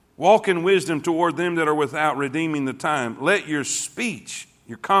 Walk in wisdom toward them that are without, redeeming the time. Let your speech,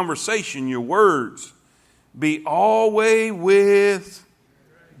 your conversation, your words be always with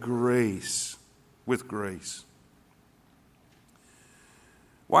grace. With grace.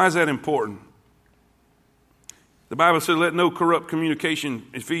 Why is that important? The Bible says, let no corrupt communication,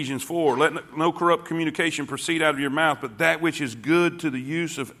 Ephesians 4, let no corrupt communication proceed out of your mouth, but that which is good to the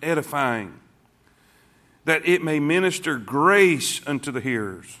use of edifying, that it may minister grace unto the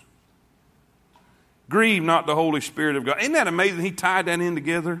hearers. Grieve not the Holy Spirit of God. Isn't that amazing? He tied that in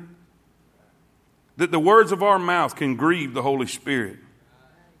together. That the words of our mouth can grieve the Holy Spirit.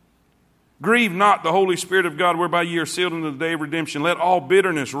 Grieve not the Holy Spirit of God, whereby ye are sealed unto the day of redemption. Let all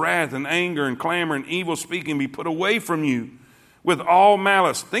bitterness, wrath, and anger, and clamor, and evil speaking be put away from you with all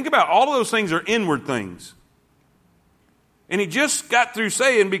malice. Think about all of those things are inward things. And he just got through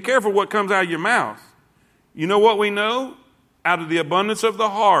saying, be careful what comes out of your mouth. You know what we know? Out of the abundance of the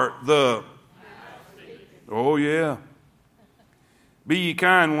heart, oh yeah. Be ye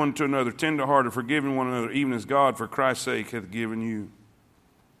kind one to another, tenderhearted, forgiving one another, even as God for Christ's sake hath given you.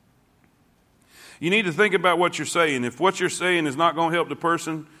 You need to think about what you're saying. If what you're saying is not going to help the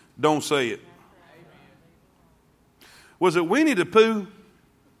person, don't say it. Was it Winnie the Pooh?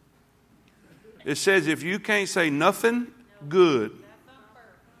 It says if you can't say nothing good.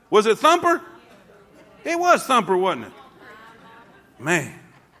 Was it Thumper? It was Thumper, wasn't it? Man,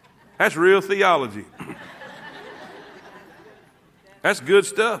 that's real theology. That's good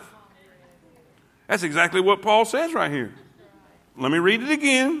stuff. That's exactly what Paul says right here. Let me read it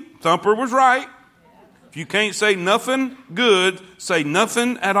again. Thumper was right. If you can't say nothing good, say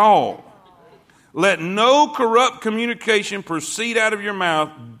nothing at all. Let no corrupt communication proceed out of your mouth,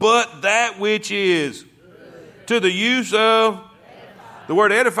 but that which is to the use of. The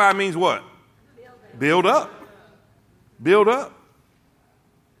word edify means what? Build up. Build up.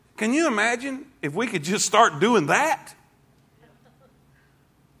 Can you imagine if we could just start doing that?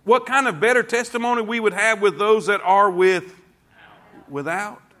 What kind of better testimony we would have with those that are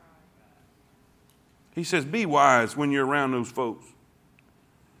without? He says, be wise when you're around those folks.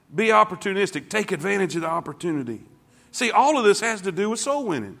 Be opportunistic. Take advantage of the opportunity. See, all of this has to do with soul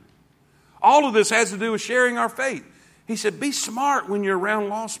winning. All of this has to do with sharing our faith. He said, be smart when you're around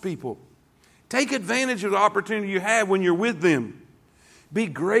lost people. Take advantage of the opportunity you have when you're with them. Be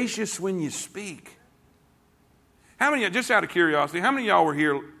gracious when you speak. How many, just out of curiosity, how many of y'all were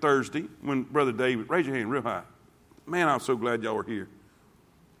here Thursday when Brother David, raise your hand real high. Man, I'm so glad y'all were here.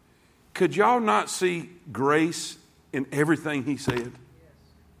 Could y'all not see grace in everything he said?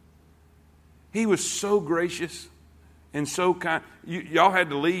 He was so gracious and so kind. Y'all had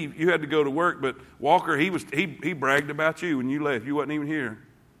to leave. You had to go to work, but Walker, he bragged about you when you left. You wasn't even here.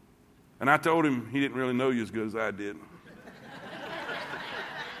 And I told him he didn't really know you as good as I did.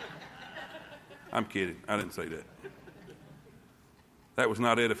 I'm kidding. I didn't say that. That was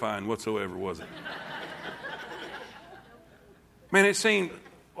not edifying whatsoever, was it? Man, it seemed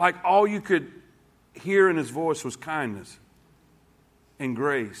like all you could hear in his voice was kindness and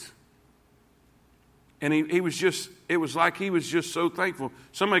grace. And he was just, it was like he was just so thankful.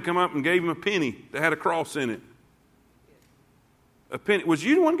 Somebody come up and gave him a penny that had a cross in it. A penny. Was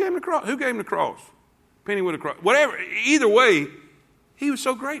you the one who gave him the cross? Who gave him the cross? Penny with a cross. Whatever. Either way, he was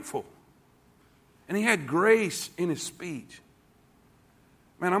so grateful. And he had grace in his speech.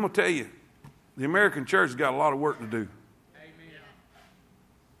 Man, I'm going to tell you, the American church has got a lot of work to do.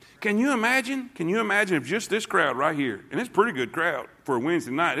 Can you imagine if just this crowd right here, and it's a pretty good crowd for a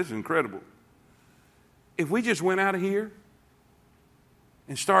Wednesday night, this is incredible. If we just went out of here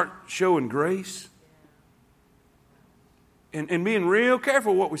and start showing grace and being real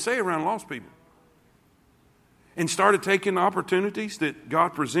careful what we say around lost people and started taking opportunities that God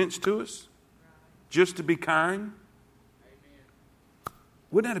presents to us just to be kind,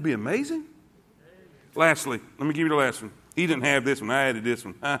 wouldn't that be amazing? Lastly, let me give you the last one. He didn't have this one. I added this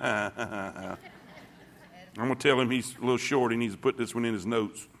one. I'm going to tell him he's a little short. He needs to put this one in his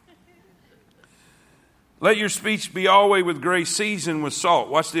notes. Let your speech be always with grace, seasoned with salt.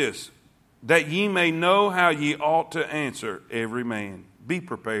 Watch this. That ye may know how ye ought to answer every man. Be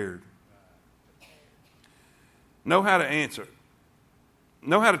prepared. Know how to answer.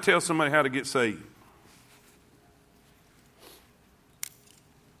 Know how to tell somebody how to get saved.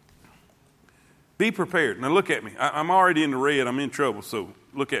 Be prepared. Now look at me. I'm already in the red. I'm in trouble, so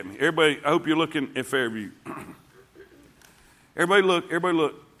look at me. Everybody, I hope you're looking at Fairview. Everybody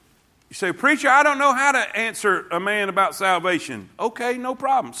look. You say, preacher, I don't know how to answer a man about salvation. Okay, no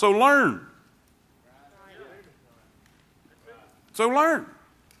problem. So learn.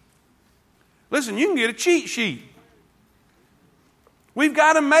 Listen, you can get a cheat sheet. We've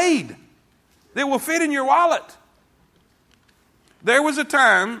got them made that will fit in your wallet. There was a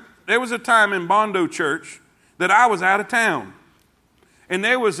time in Bondo Church that I was out of town. And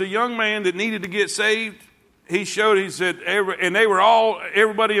there was a young man that needed to get saved. He said,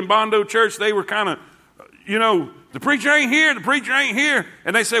 everybody in Bondo Church, they were kind of, the preacher ain't here.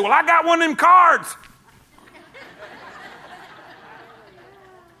 And they say, well, I got one of them cards.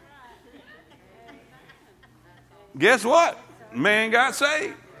 Guess what? Man got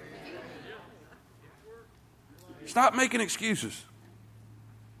saved. Stop making excuses.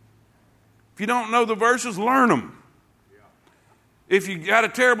 If you don't know the verses, learn them. If you got a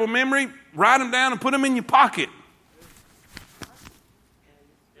terrible memory, write them down and put them in your pocket.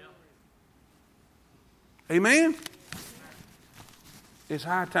 Amen? It's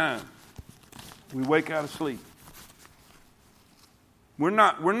high time we wake out of sleep. We're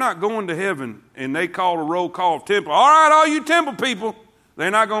not going to heaven and they call a roll call of temple. All right, all you temple people. They're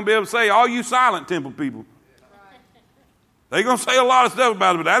not going to be able to say, all you silent temple people. They're going to say a lot of stuff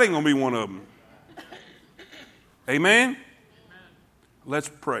about it, but that ain't going to be one of them. Amen? Let's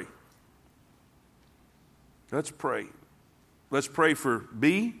pray. Let's pray. Let's pray for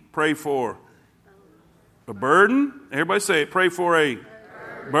B. Pray for a burden. Everybody say it. Pray for a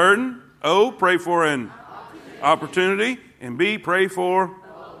burden. O, pray for an opportunity. And B, pray for.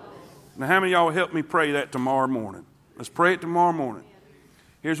 Now, how many of y'all will help me pray that tomorrow morning? Let's pray it tomorrow morning.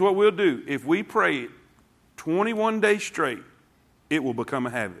 Here's what we'll do. If we pray it 21 days straight, it will become a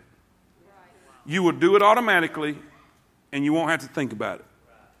habit. You will do it automatically, and you won't have to think about it.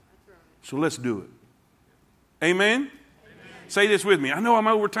 So let's do it. Amen? Say this with me. I know I'm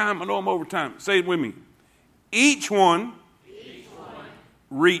over time. I know I'm over time. Say it with me. Each one,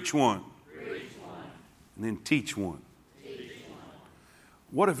 reach one. And then teach one.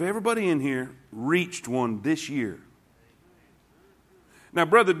 What if everybody in here reached one this year? Now,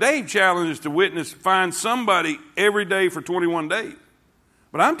 Brother Dave challenges to witness, find somebody every day for 21 days.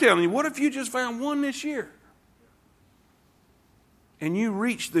 But I'm telling you, what if you just found one this year? And you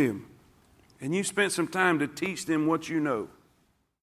reached them, and you spent some time to teach them what you know.